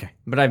theory. Okay.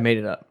 But I made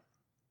it up.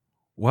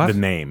 What? The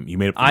name you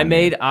made up. I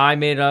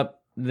made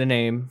up the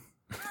name.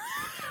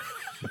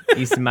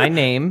 It's my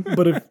name.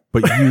 But if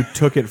But you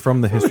took it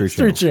from the History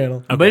History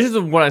Channel. Channel. But this is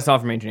what I saw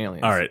from Ancient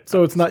Aliens. All right.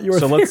 So it's not your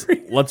So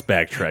theory. let's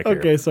backtrack here.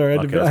 Okay, sorry.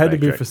 I let's had to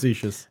be backtrack.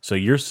 facetious. So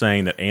you're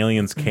saying that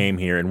aliens came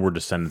here and we're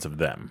descendants of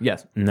them.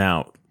 Yes.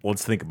 Now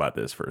let's think about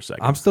this for a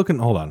second. I'm still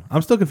hold on.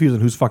 I'm still confused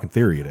on whose fucking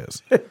theory it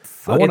is.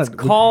 I wanna- It's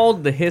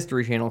called the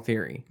History Channel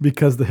theory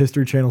Because the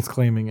History Channel's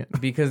claiming it.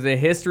 because the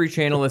History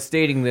Channel is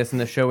stating this in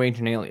the show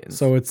Ancient Aliens.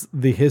 So it's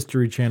the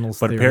History Channel's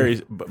but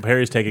theory.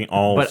 Perry's taking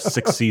all But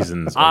 6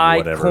 seasons of I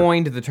whatever.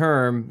 coined the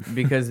term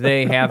because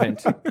they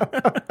haven't.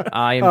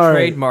 I am All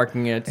right.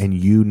 trademarking it. and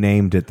you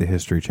named it the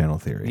History Channel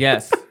theory.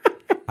 Yes.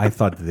 I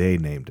thought they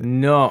named it.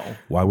 No.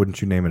 Why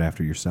wouldn't you name it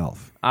after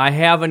yourself? I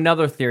have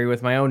another theory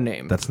with my own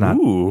name. That's not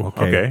Ooh,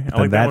 okay. I Then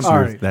like that that's one.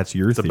 your All right. that's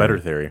your It's a theory. better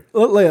theory.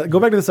 Go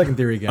back to the second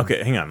theory again.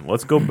 Okay, hang on.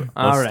 Let's go. Let's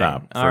All right.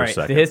 stop for All a right.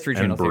 second. The History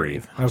and Channel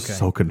breathe. theory. Okay.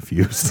 So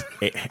confused.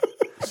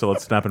 So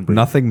let's stop and breathe.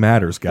 Nothing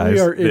matters, guys. We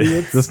are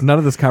idiots. None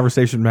of this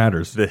conversation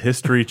matters. The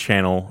History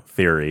Channel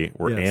theory,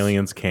 where Yes.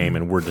 aliens came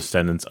and we're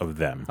descendants of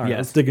them. All right, Yes.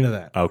 let's dig into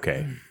that.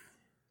 Okay.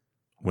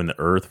 When the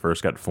Earth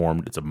first got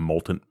formed, it's a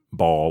molten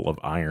ball of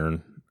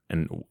iron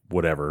and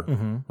whatever,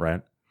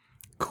 right?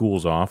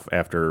 Cools off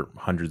after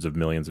hundreds of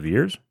millions of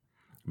years,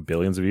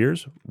 billions of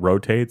years,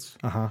 rotates,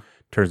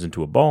 turns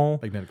into a ball,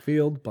 Magnetic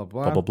field, blah,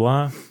 blah, blah, blah,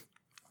 blah.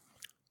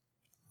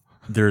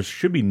 There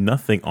should be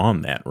nothing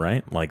on that,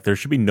 right? Like, there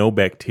should be no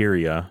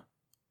bacteria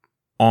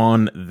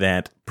on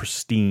that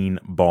pristine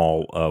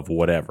ball of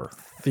whatever,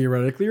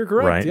 Theoretically, you're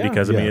correct. right? Yeah.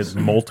 Because, I mean, Yes. it's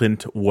molten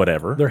to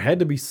whatever. there had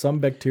to be some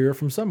bacteria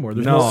from somewhere.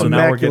 There's no, now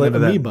we're getting immaculate into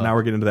that. amoeba. Now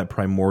we're getting into that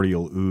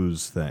primordial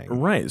ooze thing.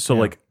 Right. So,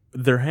 like,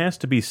 there has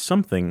to be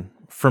something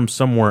from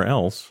somewhere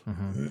else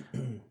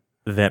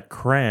that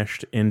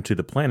crashed into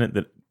the planet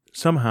that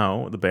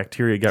somehow the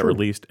bacteria got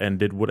released and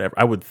did whatever.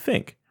 I would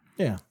think.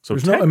 Yeah. So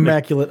There's no technic-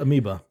 immaculate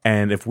amoeba.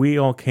 And if we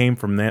all came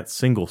from that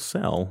single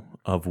cell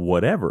of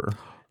whatever,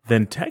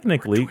 then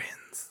technically,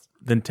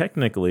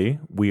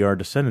 we are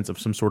descendants of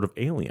some sort of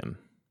alien.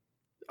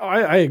 Oh,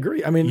 I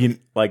agree. I mean,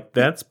 Like,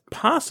 that's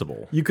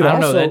possible. you could I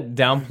don't also. know. That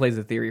downplays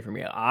the theory for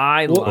me.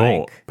 I Oh,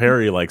 like.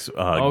 Perry likes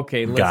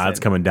Okay, God's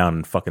listen. coming down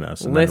and fucking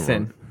us. And then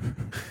Listen.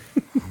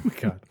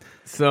 God.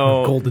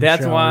 So Golden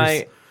that's showers.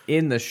 why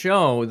in the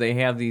show they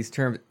have these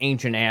terms: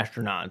 ancient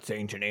astronauts,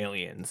 ancient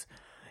aliens.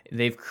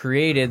 They've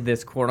created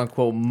this quote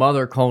unquote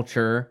mother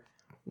culture,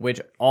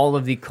 which all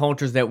of the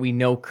cultures that we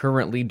know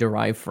currently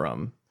derive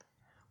from,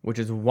 which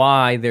is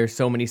why there's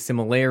so many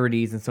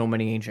similarities in so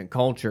many ancient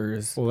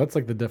cultures. Well, that's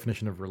like the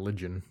definition of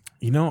religion.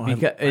 You know, I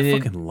Because-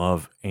 fucking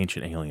love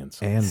ancient aliens.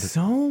 And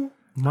So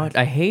much.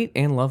 I hate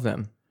and love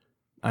them.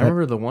 I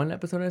remember the one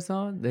episode I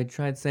saw, they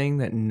tried saying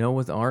that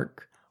Noah's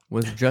Ark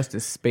was just a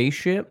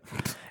spaceship,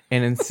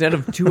 and instead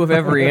of 2 of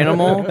every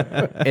animal,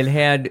 it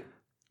had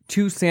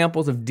 2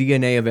 samples of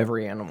DNA of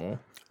every animal.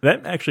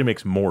 That actually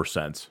makes more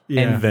sense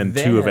Yeah. than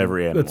then- 2 of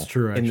every animal. That's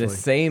true, In actually. the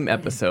same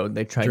episode,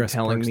 they tried Jurassic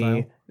telling Park me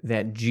style.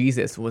 that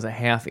Jesus was a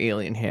half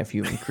alien, half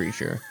human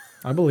creature.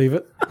 I believe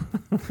it.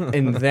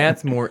 And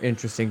that's more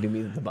interesting to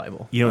me than the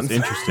Bible. You know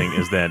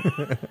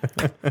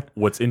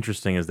what's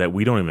interesting is that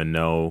we don't even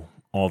know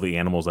all the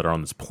animals that are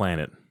on this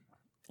planet,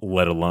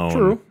 let alone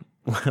True.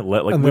 like And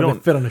we then they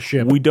don't fit on a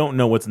ship. We don't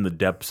know what's in the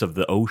depths of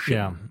the ocean,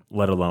 Yeah.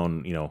 let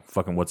alone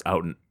fucking what's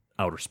out in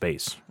outer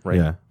space, right?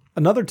 yeah.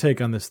 Another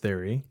take on this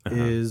theory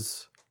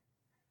is,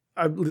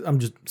 I'm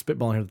just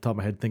spitballing here at the top of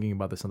my head thinking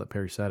about this now that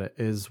Perry said it,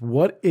 is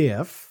what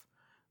if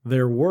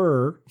there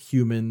were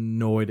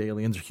humanoid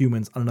aliens or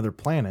humans on another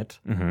planet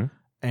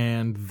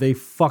and they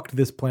fucked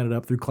this planet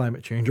up through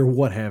climate change or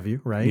what have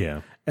you, right?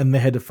 Yeah. And they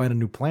had to find a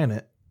new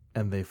planet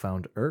and they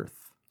found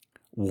Earth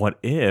What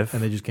if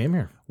and they just came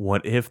here.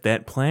 What if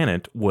that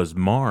planet was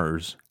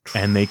Mars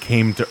and they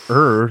came to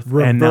Earth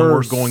and now we're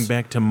Reverse. going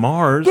back to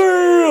Mars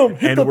Damn!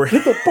 and we're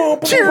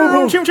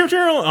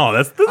oh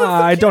that's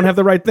I don't have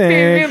the right thing.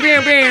 There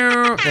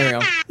we go.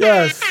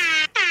 Yes.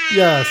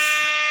 Yes.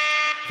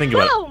 think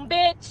about it. Boom,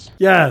 bitch.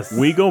 Yes.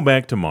 We go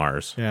back to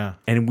Mars. Yeah.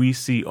 And we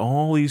see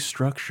all these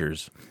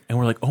structures, and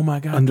we're like, "Oh my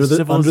god, Under the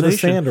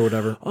civilization. sand or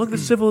whatever. Oh, look, the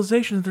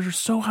civilizations, they're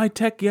so high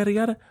tech, yada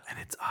yada." And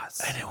it's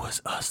us. And it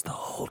was us the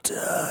whole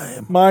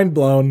time. Mind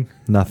blown.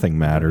 Nothing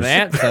matters.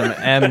 That's some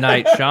M.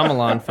 Night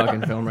Shyamalan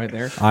fucking film right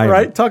there.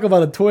 Right? Talk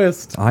about a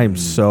twist. I am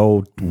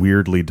so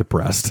weirdly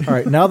depressed. All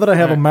right. Now that I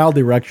have a mild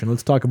erection,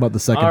 let's talk about the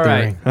second All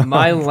theory. right,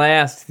 my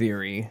last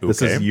theory.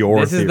 This Okay. is your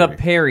This is theory. the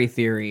Perry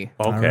theory.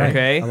 Okay.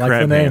 Okay. I like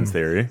Crab the name. Hands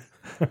theory.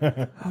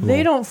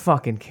 They don't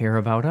fucking care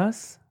about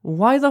us.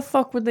 Why the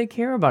fuck would they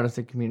care about us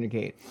to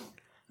communicate?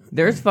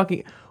 There's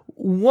fucking...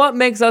 What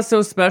makes us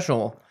so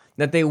special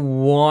that they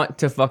want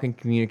to fucking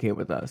communicate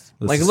with us?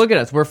 Look at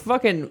us. We're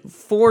fucking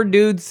 4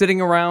 dudes sitting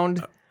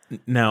around.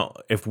 Now,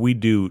 if we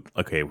do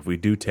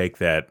take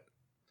that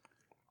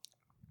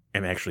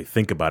and actually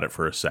think about it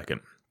for a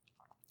second,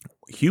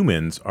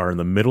 humans are in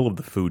the middle of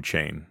the food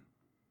chain.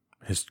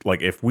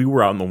 Like, if we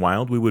were out in the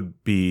wild, we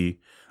would be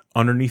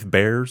underneath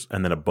bears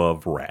and then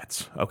above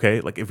rats. Okay,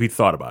 like if we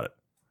thought about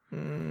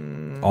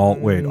it,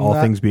 all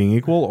things being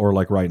equal, or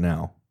like right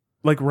now.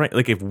 like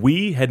if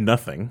we had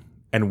nothing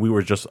and we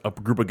were just a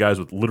group of guys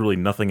with literally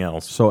nothing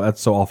else. So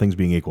that's all things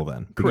being equal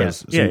then.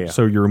 Because, Yeah, yeah.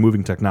 So you're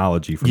removing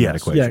technology from that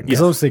Yes. equation. Yeah,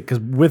 because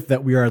with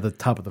that, we are at the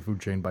top of the food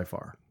chain by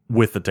far.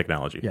 With the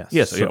technology. Yes.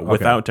 Yes. So, Yeah, okay.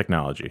 without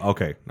technology.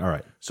 Okay. All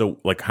right. So,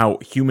 like how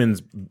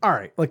humans All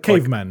right. Like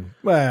cavemen,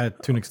 to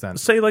an extent.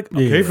 say, like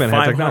Yeah, cavemen had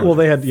 500 technology. Well,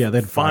 they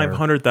had fire.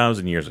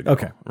 500,000 years ago.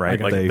 Okay. Right.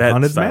 I Like They that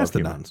hunted style of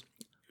human. mastodons.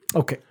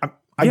 Okay.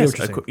 I Yes, get what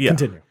you're saying. yeah.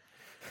 Continue.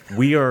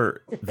 We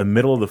are the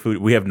middle of the food.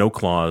 We have no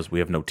claws. We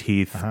have no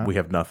teeth. We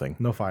have nothing.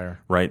 No fire.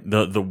 Right.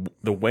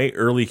 The way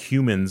early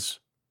humans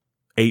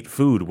ate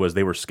food was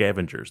they were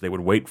scavengers. They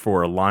would wait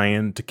for a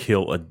lion to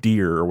kill a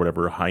deer or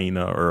whatever, a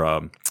hyena or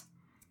a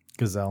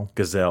Gazelle.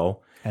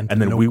 gazelle, And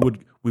and then we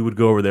would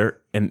go over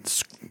there and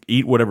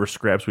eat whatever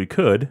scraps we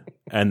could,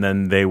 and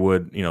then they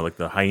would, like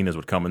the hyenas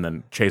would come and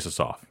then chase us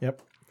off.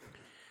 Yep.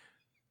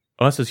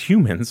 Us as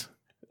humans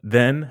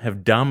then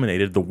have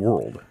dominated the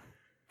world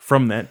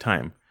from that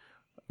time.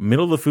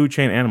 Middle of the food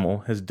chain animal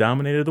has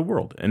dominated the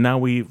world, and now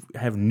we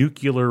have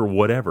nuclear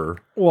whatever.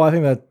 Well, I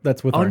think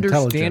that's with our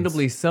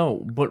Understandably intelligence.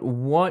 so. But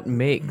what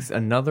makes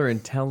another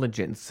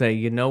intelligence say,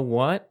 you know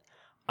what?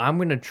 I'm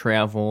going to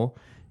travel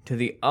to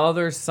the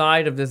other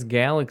side of this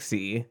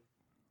galaxy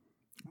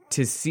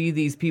to see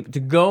these people, to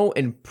go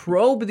and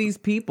probe these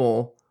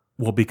people.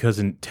 Well, because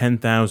in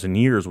 10,000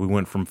 years we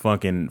went from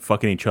fucking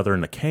each other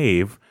in a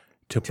cave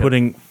to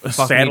putting Fucking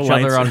satellites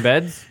each other on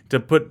beds. to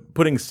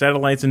putting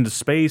satellites into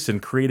space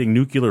and creating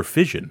nuclear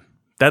fission.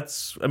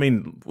 That's, I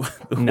mean,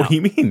 what do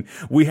you mean?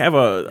 We have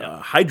a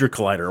Hydra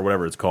Collider or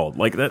whatever it's called.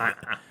 Like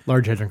that.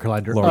 Large Hadron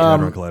Collider. Large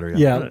Hadron Collider,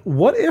 Yeah.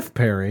 What if,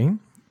 Perry,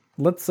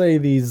 let's say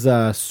these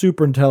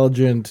super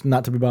intelligent,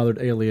 not to be bothered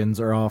aliens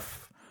are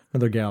off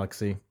another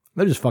galaxy.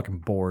 They're just fucking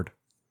bored.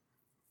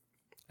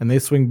 And they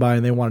swing by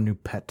and they want a new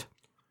pet.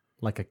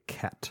 Like a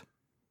cat.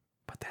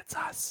 But that's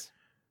us.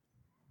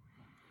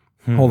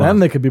 Hold Then on.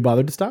 they could be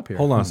bothered to stop here.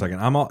 Hold on a second.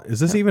 Is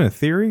this even a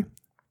theory?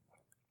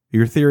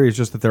 Your theory is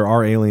just that there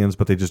are aliens,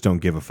 but they just don't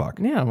give a fuck.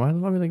 Yeah, why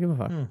the fuck would they give a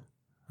fuck? All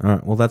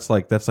right. Well, that's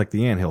like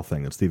the anthill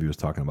thing that Stevie was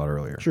talking about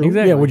earlier. True.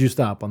 Exactly. Yeah, would you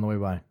stop on the way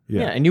by?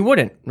 Yeah. and you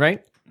wouldn't,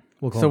 right?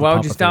 We'll call So it the why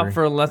would you Papa stop theory.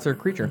 for a lesser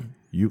creature?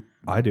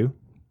 I do.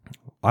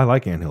 I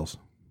like anthills.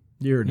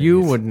 You're an You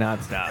idiot. would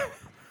not stop.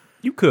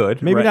 You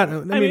could. Maybe right? not-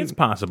 I mean, it's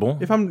possible.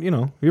 If I'm,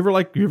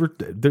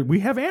 we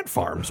have ant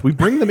farms. We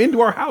bring them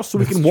into our house so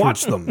we can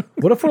watch them.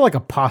 What if we're like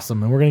a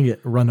possum and we're going to get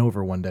run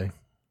over one day?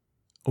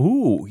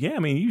 Ooh, yeah. I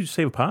mean, you just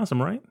save a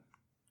possum, right?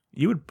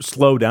 You would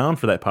slow down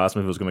for that possum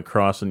if it was going to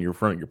cross in your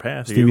front of your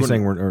path. You Stevie's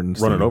wouldn't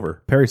saying run it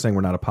over. Perry's saying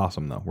we're not a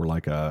possum though. We're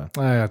like a.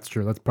 That's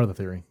true. That's part of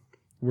the theory.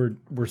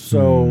 We're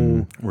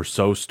so We're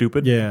so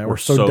stupid. Yeah, we're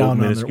so down on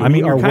their- minuscule. I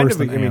mean, you're are kind worse of.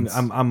 than I mean, ants.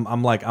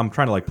 I'm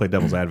trying to like play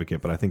devil's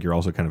advocate, but I think you're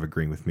also kind of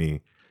agreeing with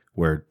me,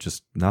 where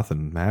just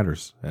nothing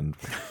matters, and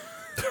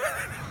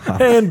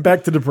and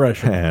back to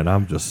depression.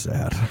 I'm just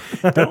sad.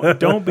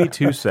 don't be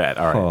too sad.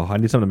 All right. Oh, I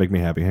need something to make me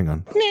happy. Hang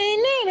on.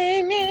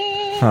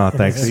 Oh,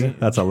 thanks.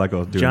 That's how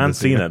Lego doing. John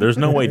this again. Cena. There's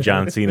no way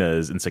John Cena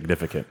is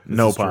insignificant.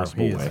 No is true.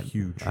 possible He is way.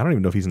 huge. I don't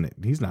even know if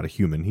he's not a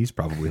human. He's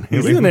probably an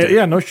He's alien.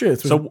 yeah, no shit.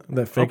 It's So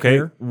that fake okay,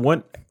 hair.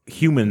 what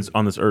humans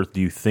on this earth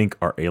do you think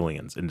are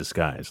aliens in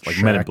disguise? Like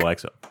Men in Shaq. Black.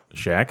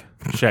 Shaq?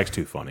 Shaq's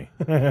too funny.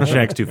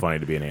 Shaq's too funny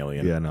to be an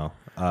alien. Yeah, no.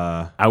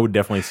 I would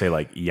definitely say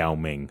like Yao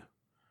Ming.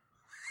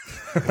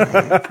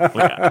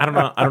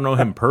 I don't know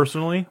him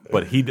personally,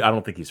 but I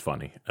don't think he's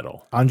funny at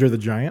all. Andre the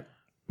Giant.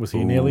 Was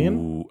he an alien?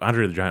 Ooh,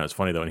 Andre the Giant was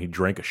funny though, and he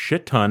drank a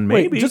shit ton.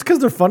 Maybe Wait, just because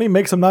they're funny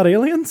makes them not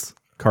aliens?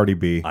 Cardi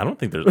B. I don't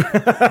think there's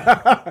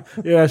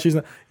Yeah, she's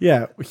not.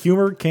 Yeah,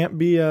 humor can't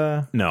be.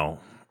 no.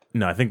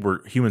 I think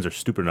humans are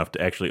stupid enough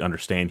to actually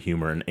understand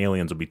humor, and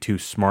aliens will be too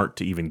smart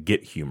to even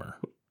get humor.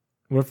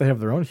 What if they have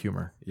their own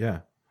humor?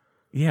 Yeah,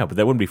 Yeah, but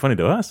that wouldn't be funny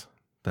to us.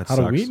 that How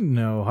sucks. do we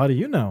know? How do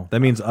you know?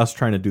 That means us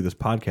trying to do this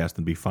podcast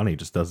and be funny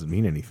just doesn't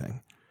mean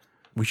anything.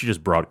 We should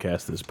just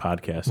broadcast this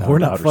podcast out We're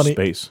into not outer funny.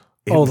 space.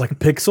 Oh, like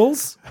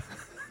pixels?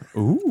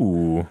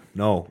 Ooh.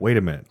 No, wait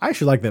a minute. I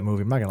actually like that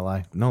movie. I'm not gonna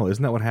lie. No,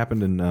 isn't that what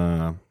happened in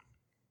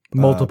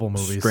Multiple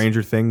movies.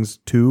 Stranger Things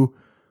 2?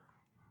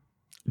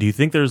 Do you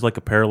think there's like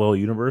a parallel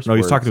universe? No,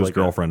 he's where talking to it's his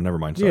like girlfriend. Never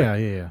mind.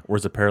 Sorry. Yeah.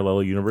 Where's a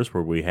parallel universe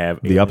where we have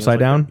The aliens Upside like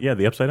Down? that? Yeah,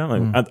 the Upside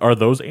Down. Like, are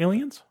those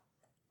aliens?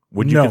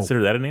 Would you No.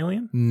 consider that an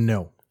alien?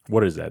 No,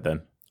 What is that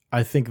then?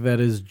 I think that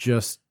is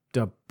just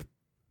a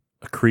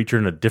A creature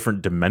in a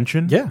different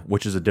dimension? Yeah.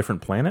 Which is a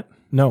different planet?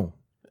 no.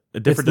 A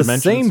different It's the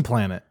dimension? same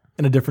planet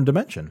in a different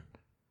dimension.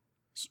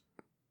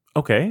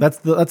 Okay. That's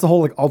the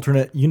whole like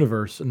alternate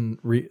universe and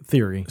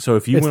theory. So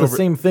if you It's went the over,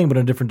 same thing but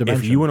in a different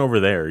dimension. if you went over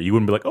there, you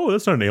wouldn't be like, oh,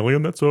 that's not an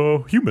alien, that's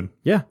a human.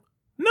 yeah.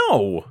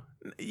 No.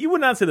 You would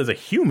not say there's a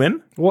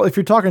human. Well, if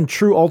you're talking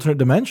true alternate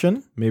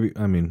dimension, Maybe.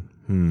 I mean,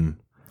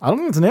 I don't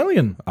think it's an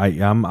alien.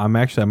 I'm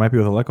actually. I might be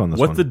with Alec on this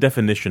What's one. the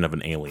definition of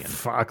an alien?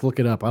 Fuck, look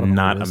it up. I don't know.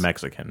 Not what a it is.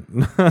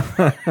 Mexican.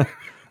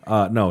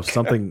 No,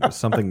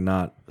 something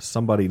not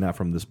somebody not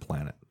from this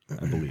planet.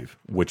 I believe.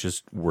 Which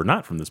is, we're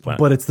not from this planet.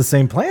 But it's the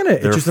same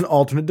planet. They're It's just an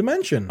alternate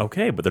dimension.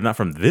 okay, but they're not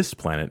from this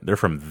planet. They're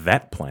from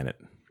that planet.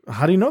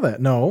 How do you know that?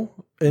 No.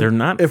 And They're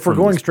not If we're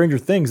from going this- Stranger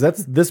Things,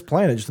 that's this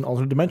planet, just an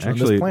alternate dimension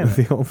Actually, on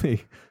this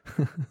planet.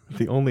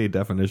 the only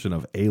definition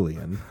of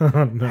alien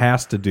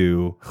has to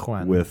do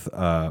Juan. with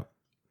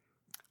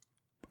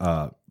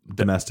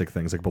domestic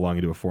things like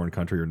belonging to a foreign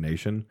country or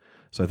nation.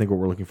 So I think what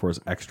we're looking for is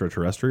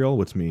extraterrestrial,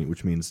 which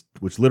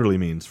literally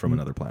means from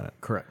another planet.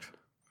 Correct.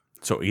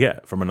 So yeah,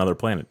 from another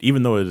planet.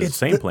 Even though it is It's the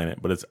same the- planet,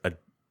 but it's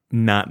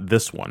not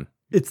this one.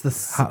 It's the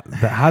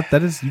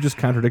That is, you just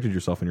contradicted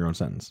yourself in your own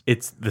sentence.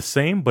 It's the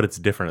same, but it's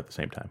different at the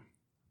same time.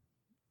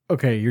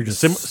 okay. You're just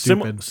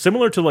stupid.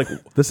 Similar to like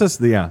This is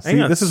See, on,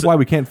 this is why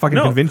we can't fucking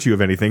no. convince you of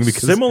anything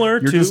because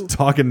Similar you're to- just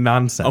talking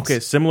nonsense. okay,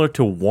 similar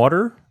to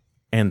water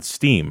and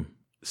steam.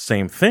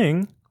 Same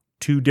thing,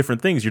 two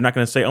different things. You're not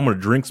going to say I'm going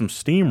to drink some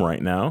steam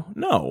right now.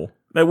 No,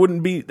 that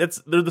wouldn't be. They're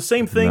the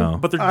same thing, No.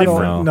 but they're I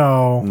different. don't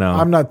know. No,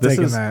 I'm not this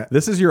taking is, that.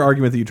 This is your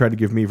argument that you tried to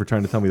give me for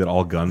trying to tell me that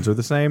all guns are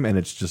the same, and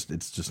it's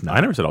just not. I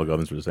never said all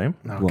guns were the same.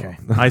 Okay.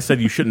 I said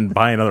you shouldn't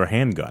buy another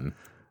handgun.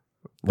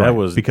 That Right,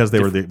 was because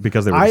they were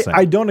the same.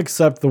 I don't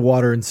accept the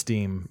water and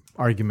steam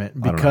argument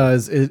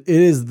because it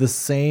is the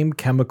same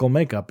chemical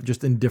makeup,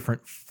 just in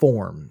different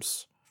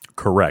forms.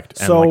 correct.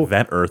 And So- like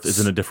that Earth is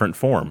in a different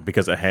form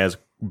because it has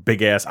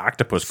big ass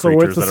octopus So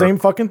creatures. it's the that same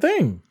fucking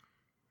thing.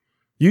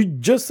 You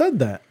just said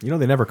that. You know,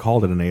 they never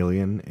called it an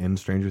alien in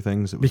Stranger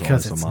Things. It was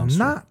Because always it's a monster.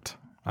 not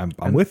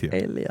I'm with you.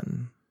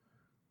 alien.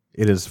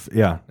 It is,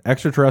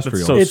 extraterrestrial.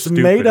 That's so It's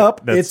stupid. made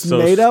up. That's It's so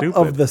made up stupid.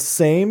 of the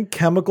same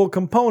chemical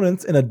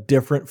components in a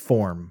different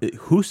form.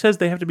 Who says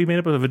they have to be made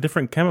up of a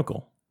different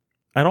chemical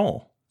at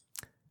all?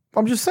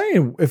 I'm just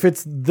saying, if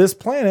it's this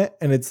planet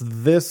and it's an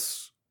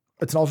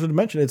alternate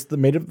dimension. It's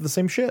made of the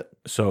same shit.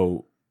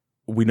 So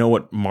we know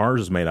what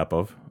Mars is made up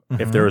of.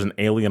 Mm-hmm. If there was an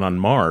alien on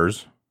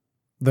Mars,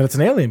 Then it's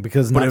an alien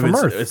because it's but not if from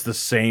it's, Earth. it's the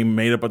same,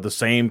 made up of the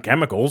same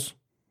chemicals,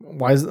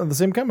 Why is it the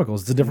same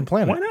chemicals? It's a different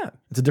planet. why not?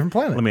 It's a different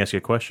planet. Let me ask you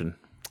a question.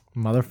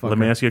 Motherfucker. Let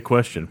me ask you a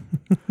question.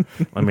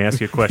 Let me ask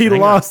you a question. He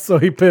Hang on. lost, so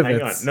he Hang on.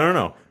 pivots.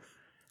 No.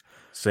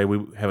 Say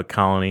we have a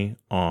colony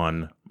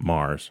on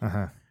Mars.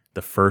 Uh-huh.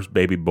 The first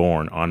baby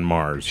born on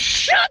Mars.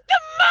 Shut the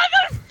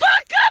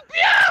motherfucker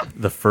up,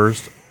 you! The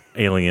first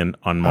alien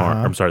on Mars.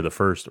 Uh-huh. I'm sorry, the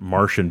first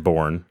Martian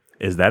born.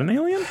 Is that an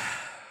alien?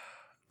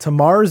 To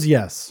Mars,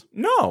 yes.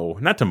 No,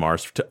 not to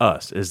Mars. To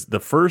us. Is the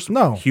first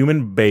No.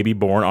 human baby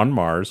born on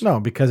Mars. No,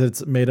 because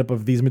it's made up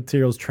of these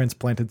materials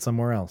transplanted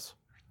somewhere else.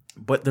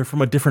 But they're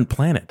from a different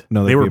planet.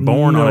 No, they they'd were be-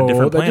 born on a No,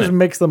 different that planet. just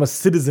makes them a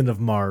citizen of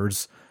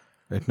Mars.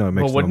 No, it makes them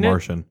a wouldn't it?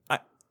 Martian.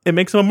 It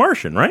makes them a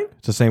Martian, right?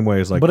 It's the same way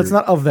as like. But it's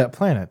you're- not of that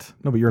planet.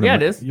 No, but you're an Yeah,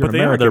 it is. You're But they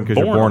are. American They're because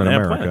you're born born in on that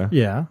America. planet.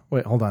 Yeah.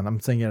 Wait, hold on. I'm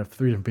saying you out of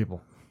three different people.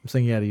 I'm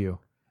saying yeah to you.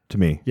 To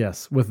me,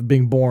 Yes, with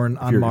being born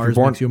on you're Mars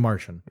born- makes you a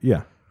Martian.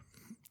 yeah.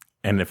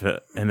 And if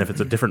it's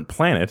a different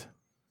planet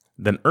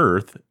than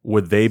Earth,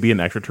 would they be an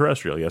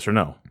extraterrestrial? Yes or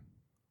no?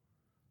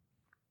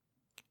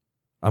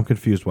 I'm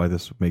confused why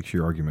this makes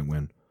your argument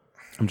win.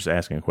 I'm just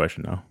asking a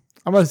question now.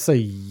 I'm going to say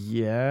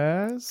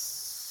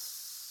yes.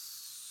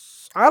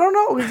 I don't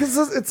know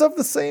because it's of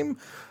the same.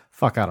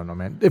 Fuck, I don't know,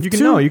 man. If You can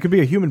know you could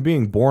be a human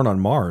being born on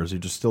Mars. You're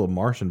just still a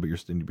Martian, but you're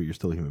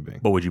still a human being.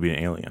 But would you be an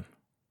alien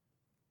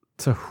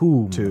to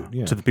whom? To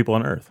to the people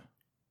on Earth?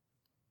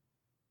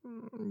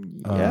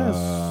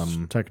 Yes,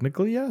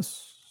 technically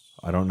yes.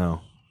 I don't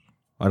know.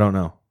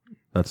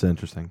 That's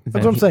interesting.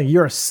 That's what I'm saying.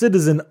 You're a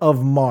citizen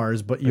of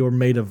Mars, but you're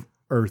made of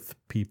Earth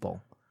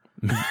people.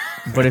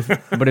 But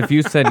if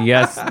you said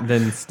yes,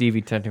 then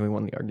Stevie technically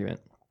won the argument.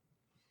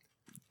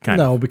 Kind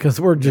No, of.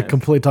 because we're just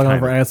completely talking Kind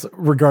over of. ass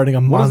regarding a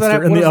What does monster that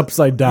have- in what the does-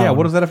 upside down. Yeah,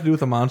 what does that have to do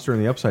with a monster in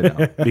the upside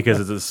down? Because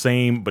it's the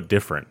same but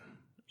different.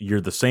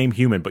 You're the same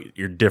human, but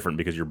you're different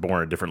because you're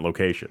born in a different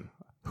location.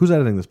 Who's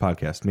editing this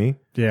podcast? Me?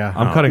 Yeah,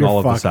 I'm cutting you're all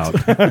of this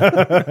fucked.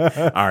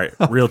 out. All right,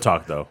 real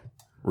talk though.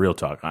 Real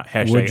talk.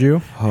 Hashtag, Would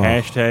you?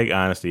 Hashtag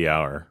honesty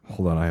hour.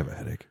 Hold on, I have a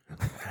headache.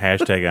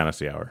 Hashtag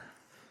honesty hour.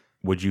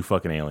 Would you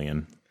fucking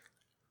alien?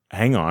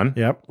 Hang on.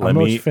 Yep, I'm gonna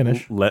let you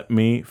finish. Let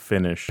me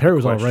finish. Perry the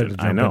was all ready question.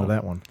 to I jump know. into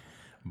that one.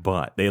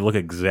 but they look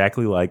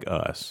exactly like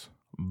us,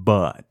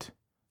 but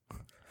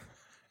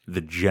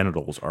the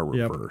genitals are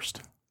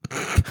reversed.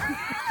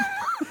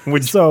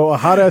 So a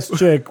hot ass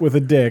chick with a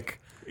dick.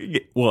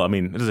 Well, I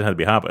mean, it doesn't have to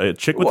be hot. A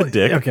chick with a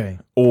dick, okay.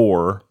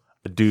 or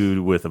a dude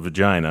with a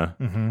vagina.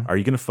 Are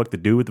you going to fuck the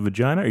dude with the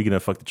vagina, or are you going to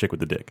fuck the chick with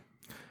the dick?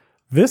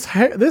 This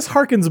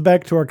harkens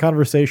back to our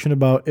conversation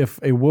about if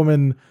a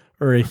woman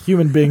or a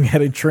human being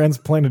had a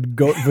transplanted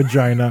goat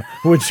vagina,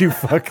 would you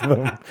fuck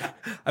them?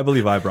 I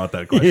believe I brought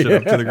that question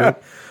up to the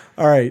group.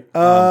 All right.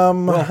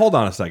 Well, hold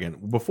on a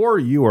second. Before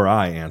you or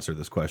I answer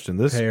this question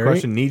Perry?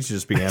 question needs to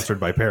just be answered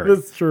by Perry.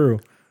 That's true.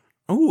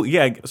 Oh,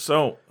 yeah.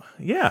 So,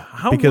 yeah.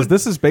 How Because would-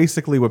 this is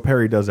basically what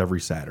Perry does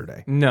every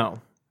Saturday. No.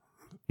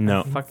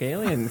 No. Fuck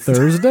aliens.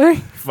 Thursday?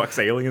 Fucks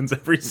aliens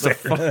every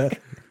Saturday.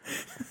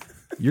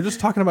 You're just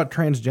talking about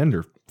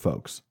transgender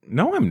folks.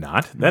 No, I'm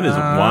not. That is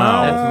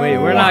wow. Wait,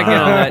 we're not getting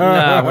on that.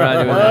 No, we're not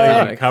doing that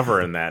I'm topic.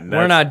 covering that.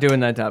 We're not doing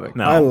that topic.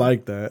 No. I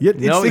like that. It's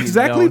No, you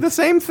exactly don't. the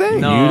same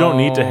thing. No. You don't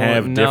need to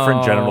have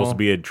different no. genitals to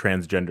be a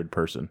transgendered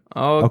person.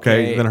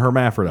 Okay, then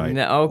hermaphrodite.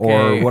 No,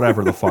 okay. Or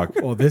whatever the fuck.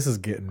 Oh, this is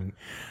getting.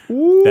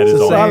 That is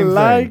all. I Same thing.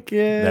 like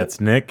it. That's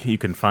Nick. You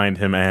can find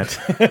him at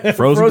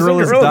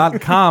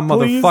FrozenGorillas.com,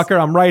 Please. motherfucker.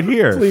 I'm right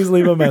here. Please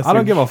leave a message. I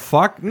don't give a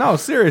fuck. No,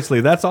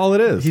 seriously, that's all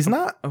it is. He's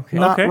not Okay.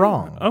 not okay.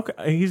 wrong.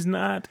 Okay, he's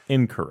not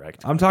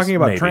incorrect. I'm talking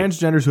about Maybe.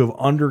 transgenders who have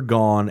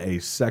undergone a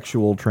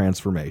sexual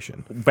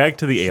transformation. Back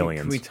to the Can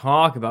aliens. we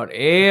talk about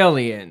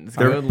aliens?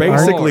 They're Good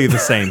basically Lord. the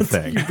same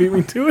thing. Beat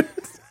me to it.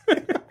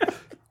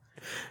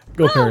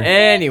 Go, Perry.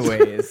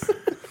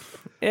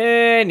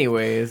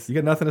 Anyways, You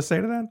got nothing to say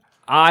to that?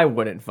 I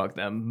wouldn't fuck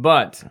them,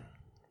 but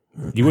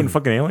You wouldn't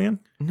fuck an alien?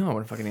 no, I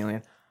wouldn't fuck an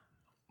alien.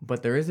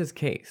 But there is this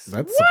case.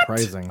 That's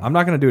surprising. I'm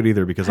not going to do it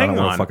either because I Hang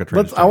don't want on. to fuck a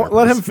transgender.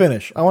 Let him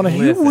finish. I want to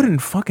hear. Listen. You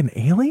wouldn't fuck an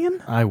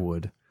alien? I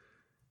would.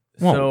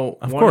 Well, So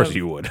of one course of-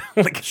 you would.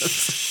 Like,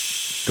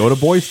 Go to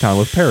Boys Town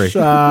with Perry.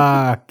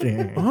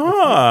 Shocking.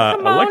 I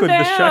like on with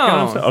the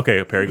shotgun. down.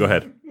 Okay, Perry, go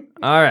ahead.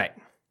 All right.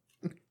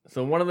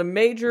 So one of the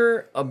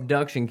major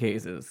abduction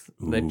cases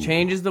that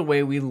changes the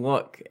way we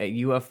look at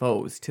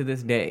UFOs to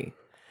this day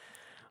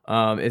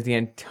is the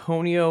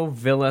Antonio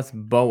Villas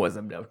Boas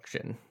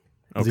abduction.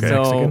 Okay. he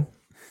Mexican?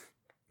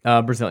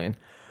 Brazilian.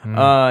 In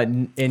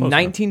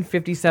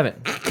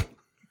 1957.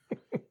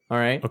 All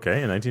right.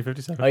 Okay, in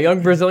 1957. A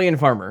young Brazilian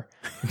farmer.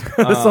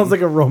 This sounds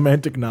like a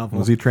romantic novel.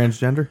 Was he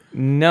transgender?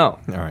 No.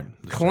 All right.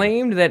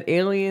 Claimed that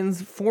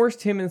aliens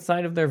forced him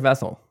inside of their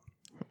vessel.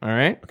 All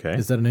right. Okay.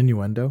 Is that an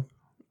innuendo?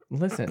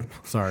 Listen.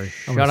 Sorry. I'm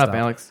Shut gonna up, stop.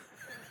 Alex.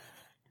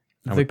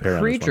 I'm The with Perry on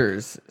this one.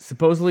 creatures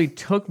supposedly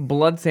took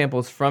blood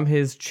samples from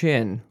his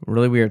chin.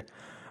 Really weird.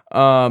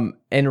 And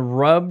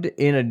rubbed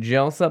in a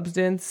gel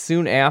substance.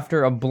 Soon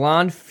after, a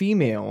blonde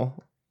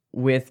female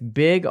with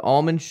big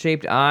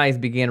almond-shaped eyes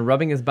began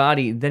rubbing his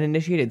body, then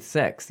initiated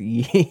sex.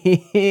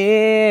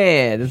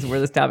 Yeah, this is where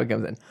this topic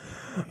comes in.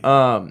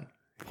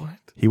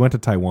 He went to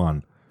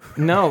Taiwan.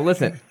 No,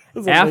 listen.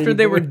 After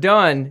they were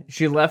done,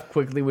 she left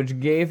quickly, which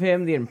gave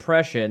him the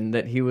impression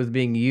that he was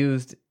being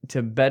used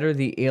to better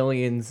the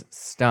aliens'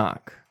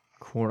 stock,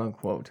 quote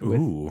unquote.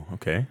 Ooh,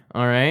 okay.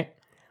 All right.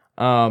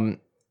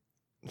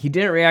 He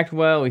didn't react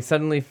well. He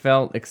suddenly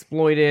felt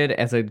exploited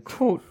as a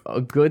quote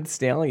a good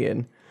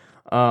stallion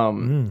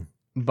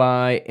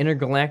by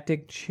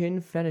intergalactic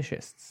chin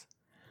fetishists.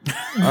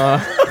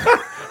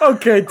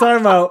 Okay,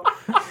 time out.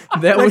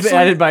 That was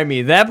added by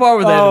me. That part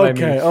was added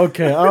by me.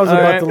 Okay. I was All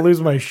about right. to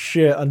lose my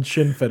shit on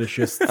chin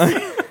fetishists.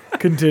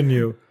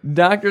 Continue.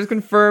 Doctors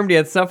confirmed he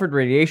had suffered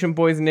radiation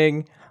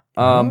poisoning,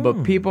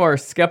 but people are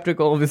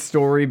skeptical of his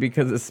story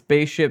because the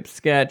spaceship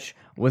sketch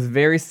was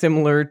very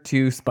similar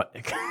to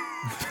Sputnik.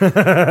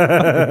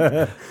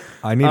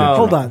 I need to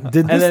Hold on.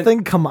 Did this then-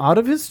 thing come out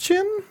of his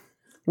chin?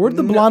 Where'd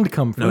the blonde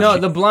come from? No,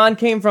 the blonde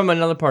came from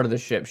another part of the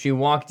ship. She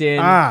walked in.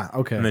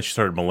 Okay. And then she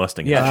started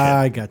molesting Yeah. his shit.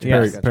 I got you.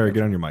 Yes. I got you. Perry,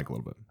 get on your mic a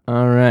little bit.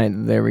 All right,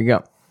 there we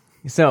go.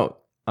 So,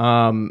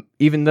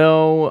 even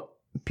though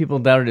people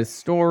doubted his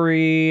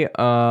story,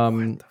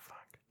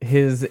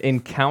 his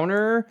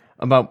encounter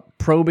about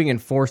probing and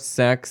forced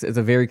sex is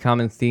a very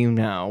common theme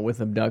now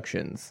with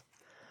abductions.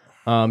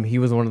 He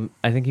was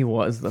I think he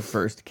was the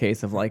first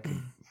case of like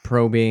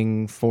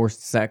probing,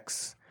 forced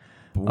sex.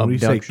 But when you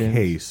say Abductions.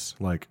 case,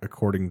 like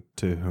according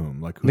to whom?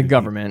 Like who The did he-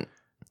 government.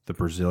 the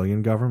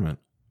Brazilian government.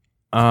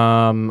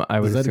 I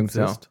would Does that assume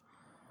exist?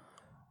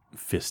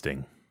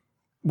 Fisting.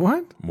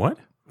 What? What?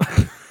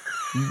 so.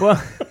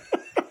 But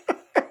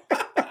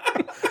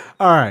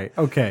All right.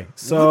 Okay. What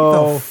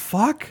So the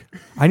fuck?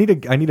 I need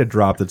a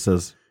drop that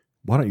says,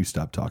 "Why don't you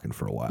stop talking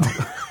for a while?"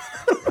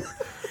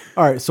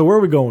 all right. So where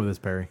are we going with this,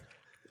 Perry?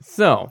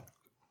 so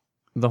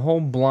the whole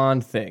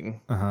blonde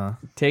thing,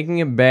 taking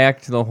it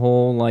back to the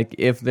whole like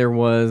if there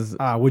was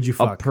Would you a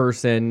fuck?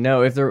 person,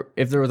 no, if there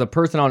was a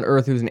person on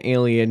Earth who's an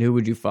alien, who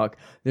would you fuck?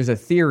 There's a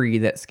theory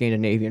that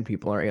Scandinavian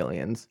people are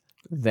aliens.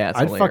 That's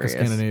I'd fuck a hilarious.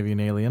 Scandinavian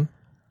alien.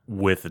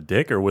 With a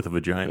dick or with a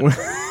vagina?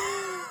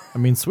 I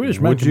mean, Swedish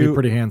men can be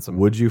pretty handsome.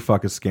 Would you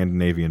fuck a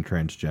Scandinavian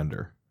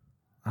transgender?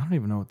 I don't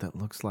even know what that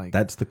looks like.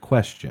 That's the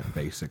question,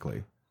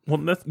 basically.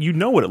 Well, you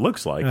know what it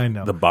looks like. I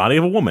know. The body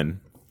of a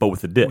woman, but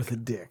with a dick. With a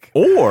dick.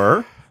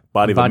 Or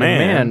body of a Body of a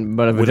man, man,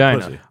 but a with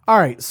vagina. pussy. All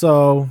right,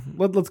 so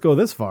let's go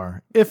this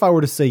far. If I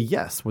were to say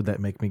yes, would that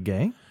make me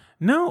gay?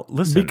 No,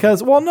 listen.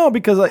 Because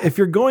if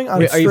you're going on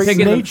Wait, are you straight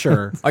picking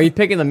nature, Are you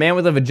picking the man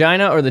with a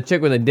vagina or the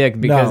chick with a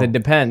dick? Because No. it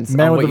depends.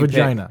 Man on with what a you pick.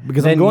 vagina.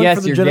 Because then I'm going yes,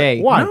 for the you're geni-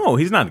 gay. Why? no,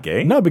 he's not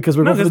gay. No, because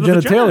we're going for the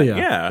because of genitalia.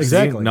 Yeah,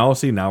 exactly.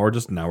 Now we're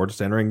just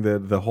entering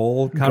the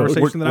whole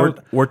conversation that I was.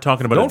 We're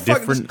talking about Don't a fucking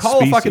different just call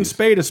species. a fucking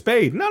spade a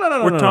spade. No.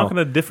 We're talking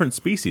a different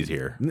species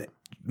here.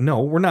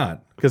 No, we're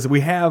not, because we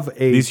have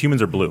a These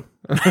humans are blue.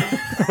 okay,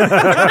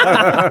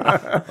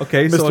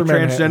 so a Mr.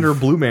 Manhattan. transgender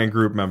blue man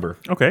group member.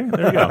 Okay,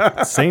 there you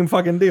go. Same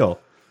fucking deal.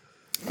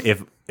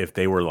 If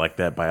they were like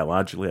that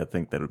biologically, I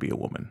think that would be a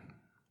woman.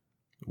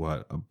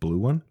 What, a blue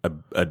one?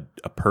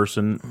 A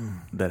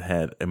person that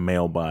had a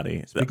male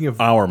body. Speaking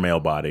of- our male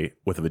body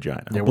with a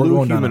vagina. Yeah, we're Blue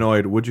going down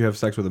humanoid. Would you have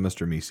sex with a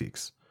Mr.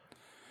 Meeseeks?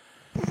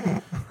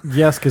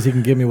 Yes, because he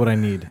can give me what I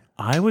need.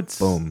 I would.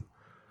 Boom.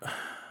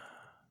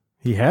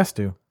 He has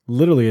to.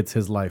 Literally, it's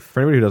his life.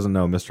 For anybody who doesn't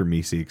know, Mr.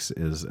 Meeseeks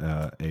is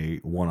a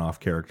one-off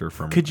character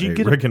from Could you a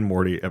get a- Rick and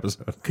Morty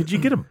episode. Could you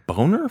get a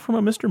boner from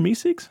a Mr.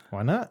 Meeseeks?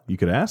 Why not? You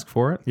could ask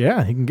for it.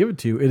 Yeah, he can give it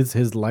to you. It is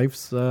his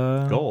life's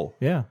Goal.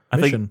 Yeah, I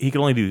mission. think he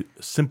can only do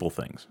simple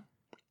things.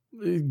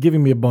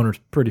 Giving me a boner is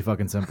pretty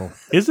fucking simple.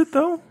 Is it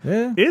though?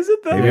 Yeah, Is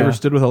it though? Have you ever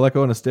stood with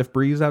Aleko in a stiff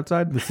breeze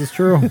outside? this is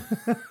true.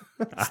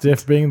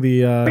 Stiff being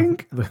the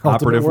ultimate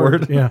Operative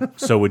word. Yeah.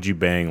 So would you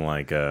bang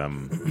like a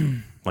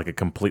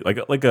complete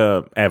like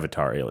a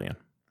Avatar alien?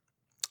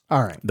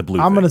 All right. The blue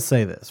I'm thing. gonna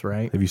say this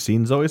right. Have you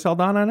seen Zoe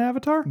Saldana in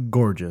Avatar?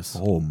 Gorgeous.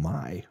 Oh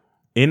my.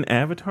 In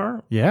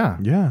Avatar, Yeah.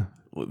 Yeah.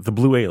 the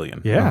blue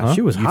alien. Yeah.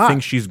 She was You hot.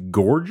 think she's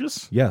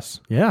gorgeous? Yes.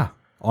 Yeah.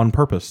 On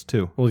purpose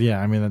too. Well, yeah.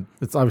 I mean,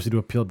 it's obviously to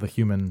appeal to the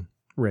human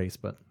race,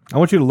 but I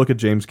want you to look at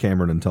James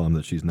Cameron and tell him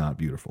that she's not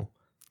beautiful.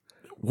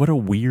 What a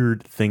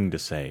weird thing to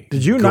say.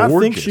 did you not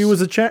think Gorgeous. she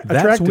was attractive?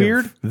 That's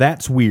weird.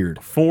 That's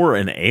weird. For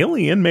an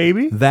alien,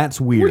 maybe?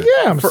 That's weird.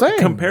 Yeah, I'm saying.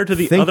 Compared to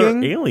the Thinking- other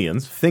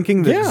aliens,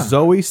 Thinking that Yeah.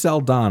 Zoe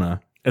Saldana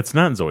it's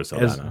not Zoe is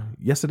Saldana.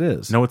 yes, it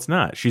is. No, it's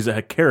not. She's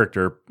a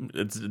character.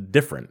 It's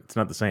different. It's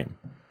not the same.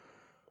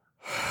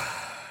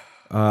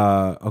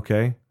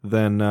 Okay.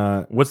 Then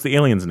What's the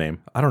alien's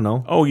name? I don't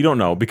know. Oh, you don't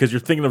know because you're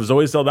thinking of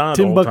Zoe Saldana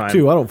the whole time.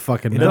 Timbuktu. I don't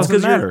fucking know. That's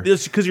doesn't matter.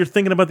 because you're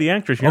thinking about the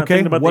actress. You're not Okay.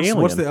 thinking about What's the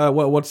alien.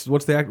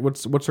 what's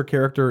the what's her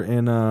character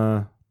in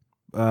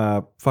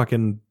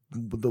fucking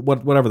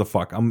whatever the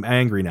fuck. I'm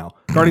angry now.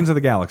 Guardians of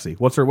the Galaxy.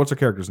 What's her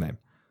character's name?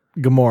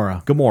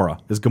 Gamora. Gamora.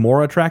 Is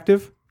Gamora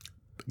attractive?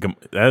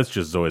 That's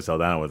just Zoe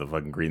Saldana with a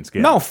fucking green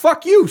skin. No,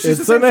 fuck you. She's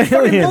It's the same an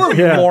fucking alien. blue,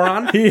 Yeah. you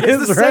moron. He it's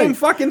is the right. same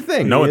fucking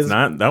thing. No, He it's is-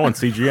 not. That one's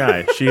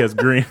CGI. She has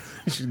green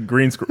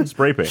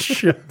spray paint.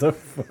 Shut the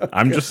fuck.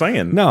 I'm just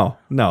saying. No.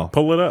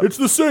 Pull it up. It's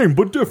the same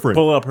but different.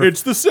 Pull up her-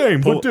 It's the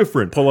same pull- but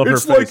different. pull up her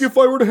It's like face. if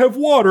I were to have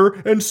water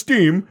and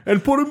steam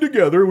and put them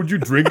together, would you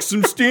drink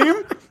some steam?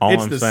 All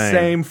It's I'm the saying-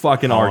 same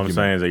fucking All argument. I'm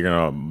saying is that you're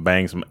gonna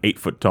bang some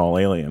 8-foot tall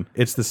alien.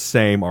 It's the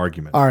same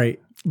argument. All right.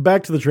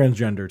 Back to the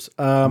transgenders.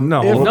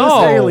 No. If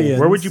No. this aliens,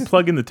 Where would you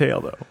plug in the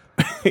tail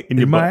though? in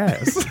your my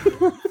butt. ass.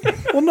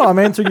 Well, no, I'm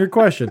answering your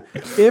question.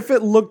 If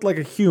it looked like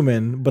a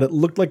human, but it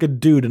looked like a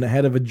dude and it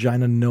had a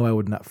vagina, no, I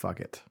would not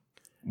fuck it.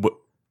 What?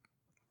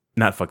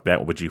 Not fuck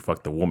that. Would you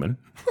fuck the woman?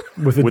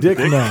 With a With the dick,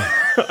 dick? no.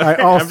 I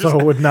also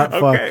would not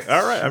fuck. Okay,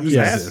 all right. I'm just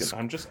Yes. asking.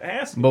 I'm just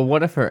asking. But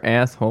what if her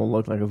asshole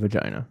looked like a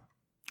vagina?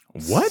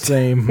 What?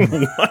 Same.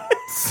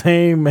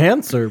 Same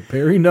answer,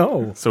 Perry.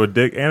 No. So a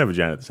dick and a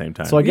vagina at the same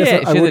time. So I guess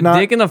Yeah, I she would had a not.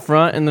 dick in the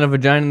front and then a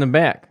vagina in the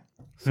back.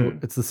 So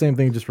it's the same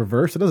thing, just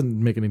reversed. It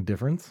doesn't make any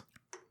difference.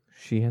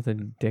 She has a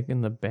dick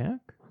in the back?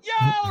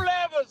 Y'all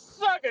ever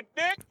suck a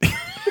dick?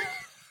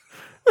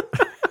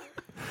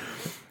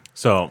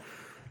 So,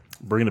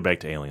 bringing it back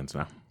to aliens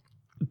now.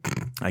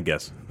 I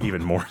guess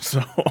even more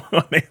so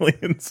on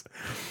aliens.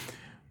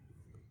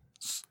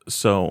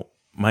 So,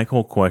 my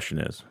whole question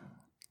is,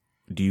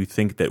 do you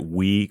think that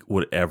we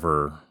would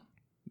ever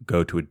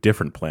go to a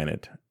different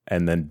planet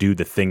and then do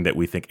the thing that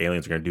we think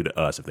aliens are going to do to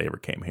us if they ever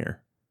came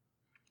here?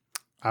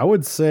 I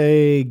would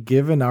say,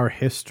 given our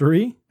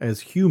history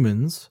as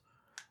humans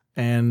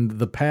and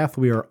the path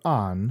we are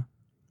on,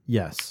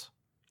 yes.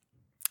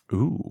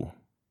 Ooh.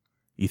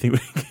 You think we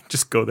can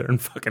just go there and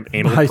fucking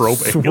anal I probe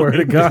swear to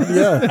aliens? God,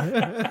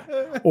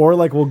 yeah. Or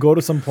like we'll go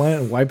to some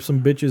planet and wipe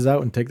some bitches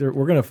out and take their.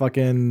 We're gonna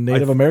fucking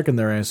Native American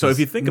their asses. So if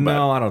you think about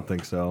No, I don't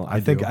think so. I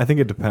think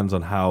it depends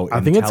on how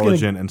I think it's gonna-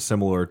 intelligent and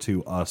similar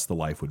to us the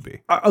life would be.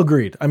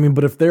 Agreed. I mean,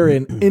 but if they're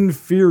an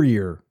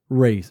inferior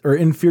race or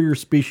inferior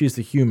species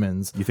to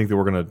humans, You think that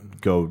we're gonna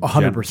go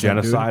 100%,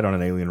 genocide on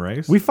an alien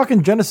race? we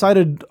fucking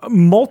genocided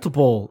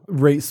multiple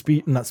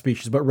not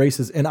species, but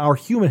races in our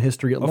human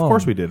history of alone.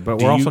 course we did, but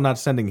Do we're you- also not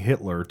sending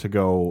Hitler to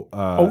go.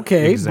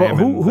 Okay, but examine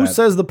who that.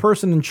 says the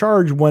person in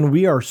charge when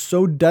we are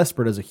so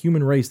desperate as a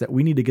human race that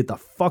we need to get the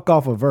fuck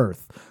off of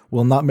Earth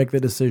will not make the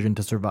decision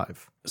to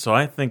survive? So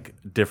I think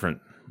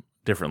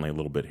differently a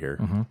little bit here.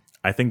 Mm-hmm.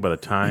 I think by the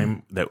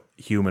time that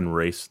the human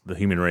race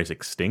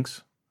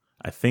extincts,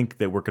 I think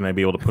that we're going to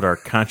be able to put our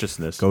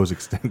consciousness Goes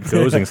extinct.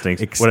 goes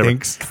extinct, whatever.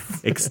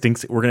 Extincts.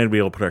 Extincts. We're going to be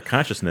able to put our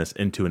consciousness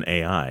into an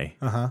AI,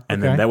 and Okay.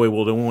 then that way we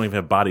won't even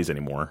have bodies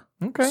anymore.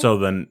 Okay. So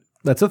then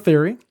That's a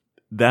theory.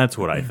 that's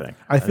what I think.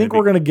 I think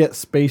we're going to get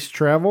space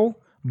travel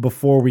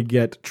before we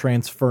get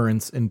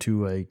transference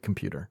into a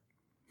computer.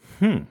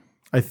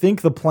 I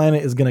think the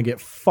planet is going to get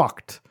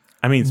fucked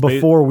I mean,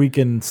 before we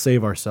can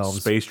save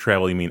ourselves space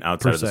travel. You mean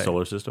outside Per of the se.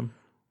 solar system?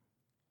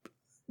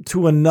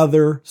 to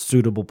another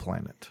suitable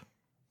planet.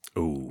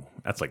 Ooh,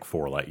 that's like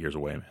 4 light years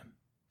away, man.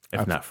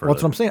 If not further. Well,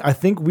 that's what I'm saying. I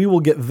think we will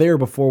get there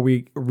before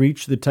we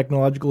reach the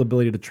technological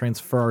ability to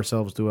transfer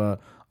ourselves to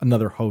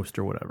another host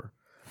or whatever.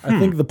 I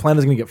think the planet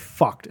is going to get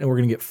fucked, and we're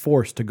going to get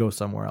forced to go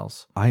somewhere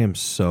else. I am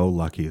so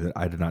lucky that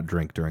I did not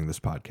drink during this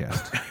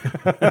podcast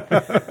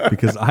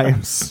because I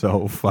am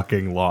so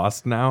fucking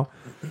lost now.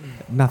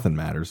 Nothing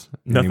matters.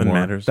 Nothing anymore.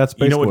 matters. That's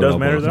You know what basically does it all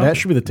matter, boils though? down That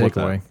should be the What's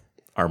that? takeaway.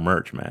 Our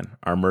merch, man.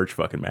 Our merch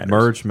fucking matters.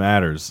 Merch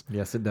matters.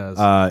 Yes, it does.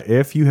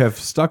 If you have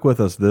stuck with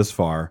us this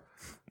far,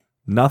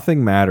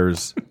 nothing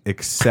matters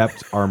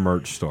except our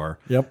merch store.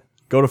 Yep.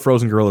 Go to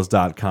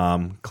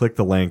frozengorillas.com, click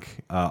the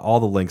link, all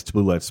the links to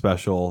Blue Light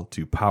Special,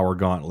 to Power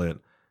Gauntlet,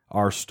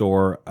 our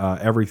store,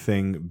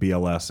 everything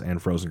BLS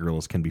and Frozen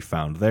Gorillas can be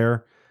found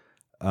there.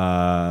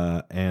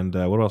 And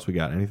what else we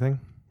got? Anything?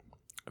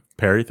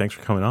 Perry, thanks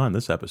for coming on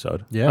this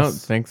episode. Oh,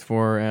 Yes. thanks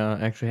for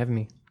actually having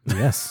me.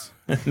 Yes.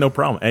 No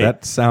problem. Hey,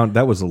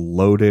 That was a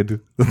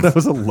loaded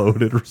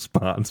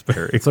response,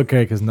 Barry. It's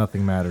okay because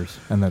nothing matters,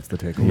 and that's the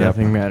takeaway.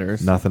 Nothing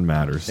matters. Nothing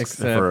matters.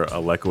 Except for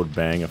Aleka would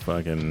bang a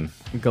fucking...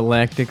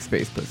 galactic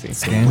space pussy.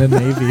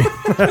 Scandinavia.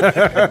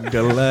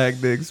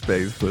 Galactic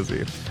space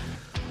pussy.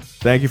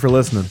 Thank you for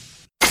listening.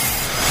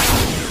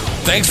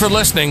 Thanks for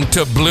listening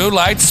to Blue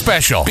Light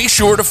Special. Be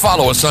sure to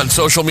follow us on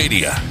social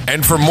media.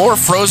 And for more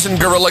Frozen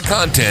Gorilla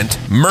content,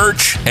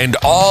 merch, and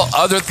all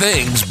other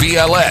things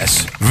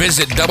BLS,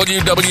 visit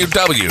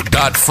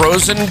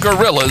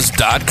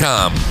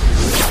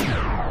www.frozengorillas.com.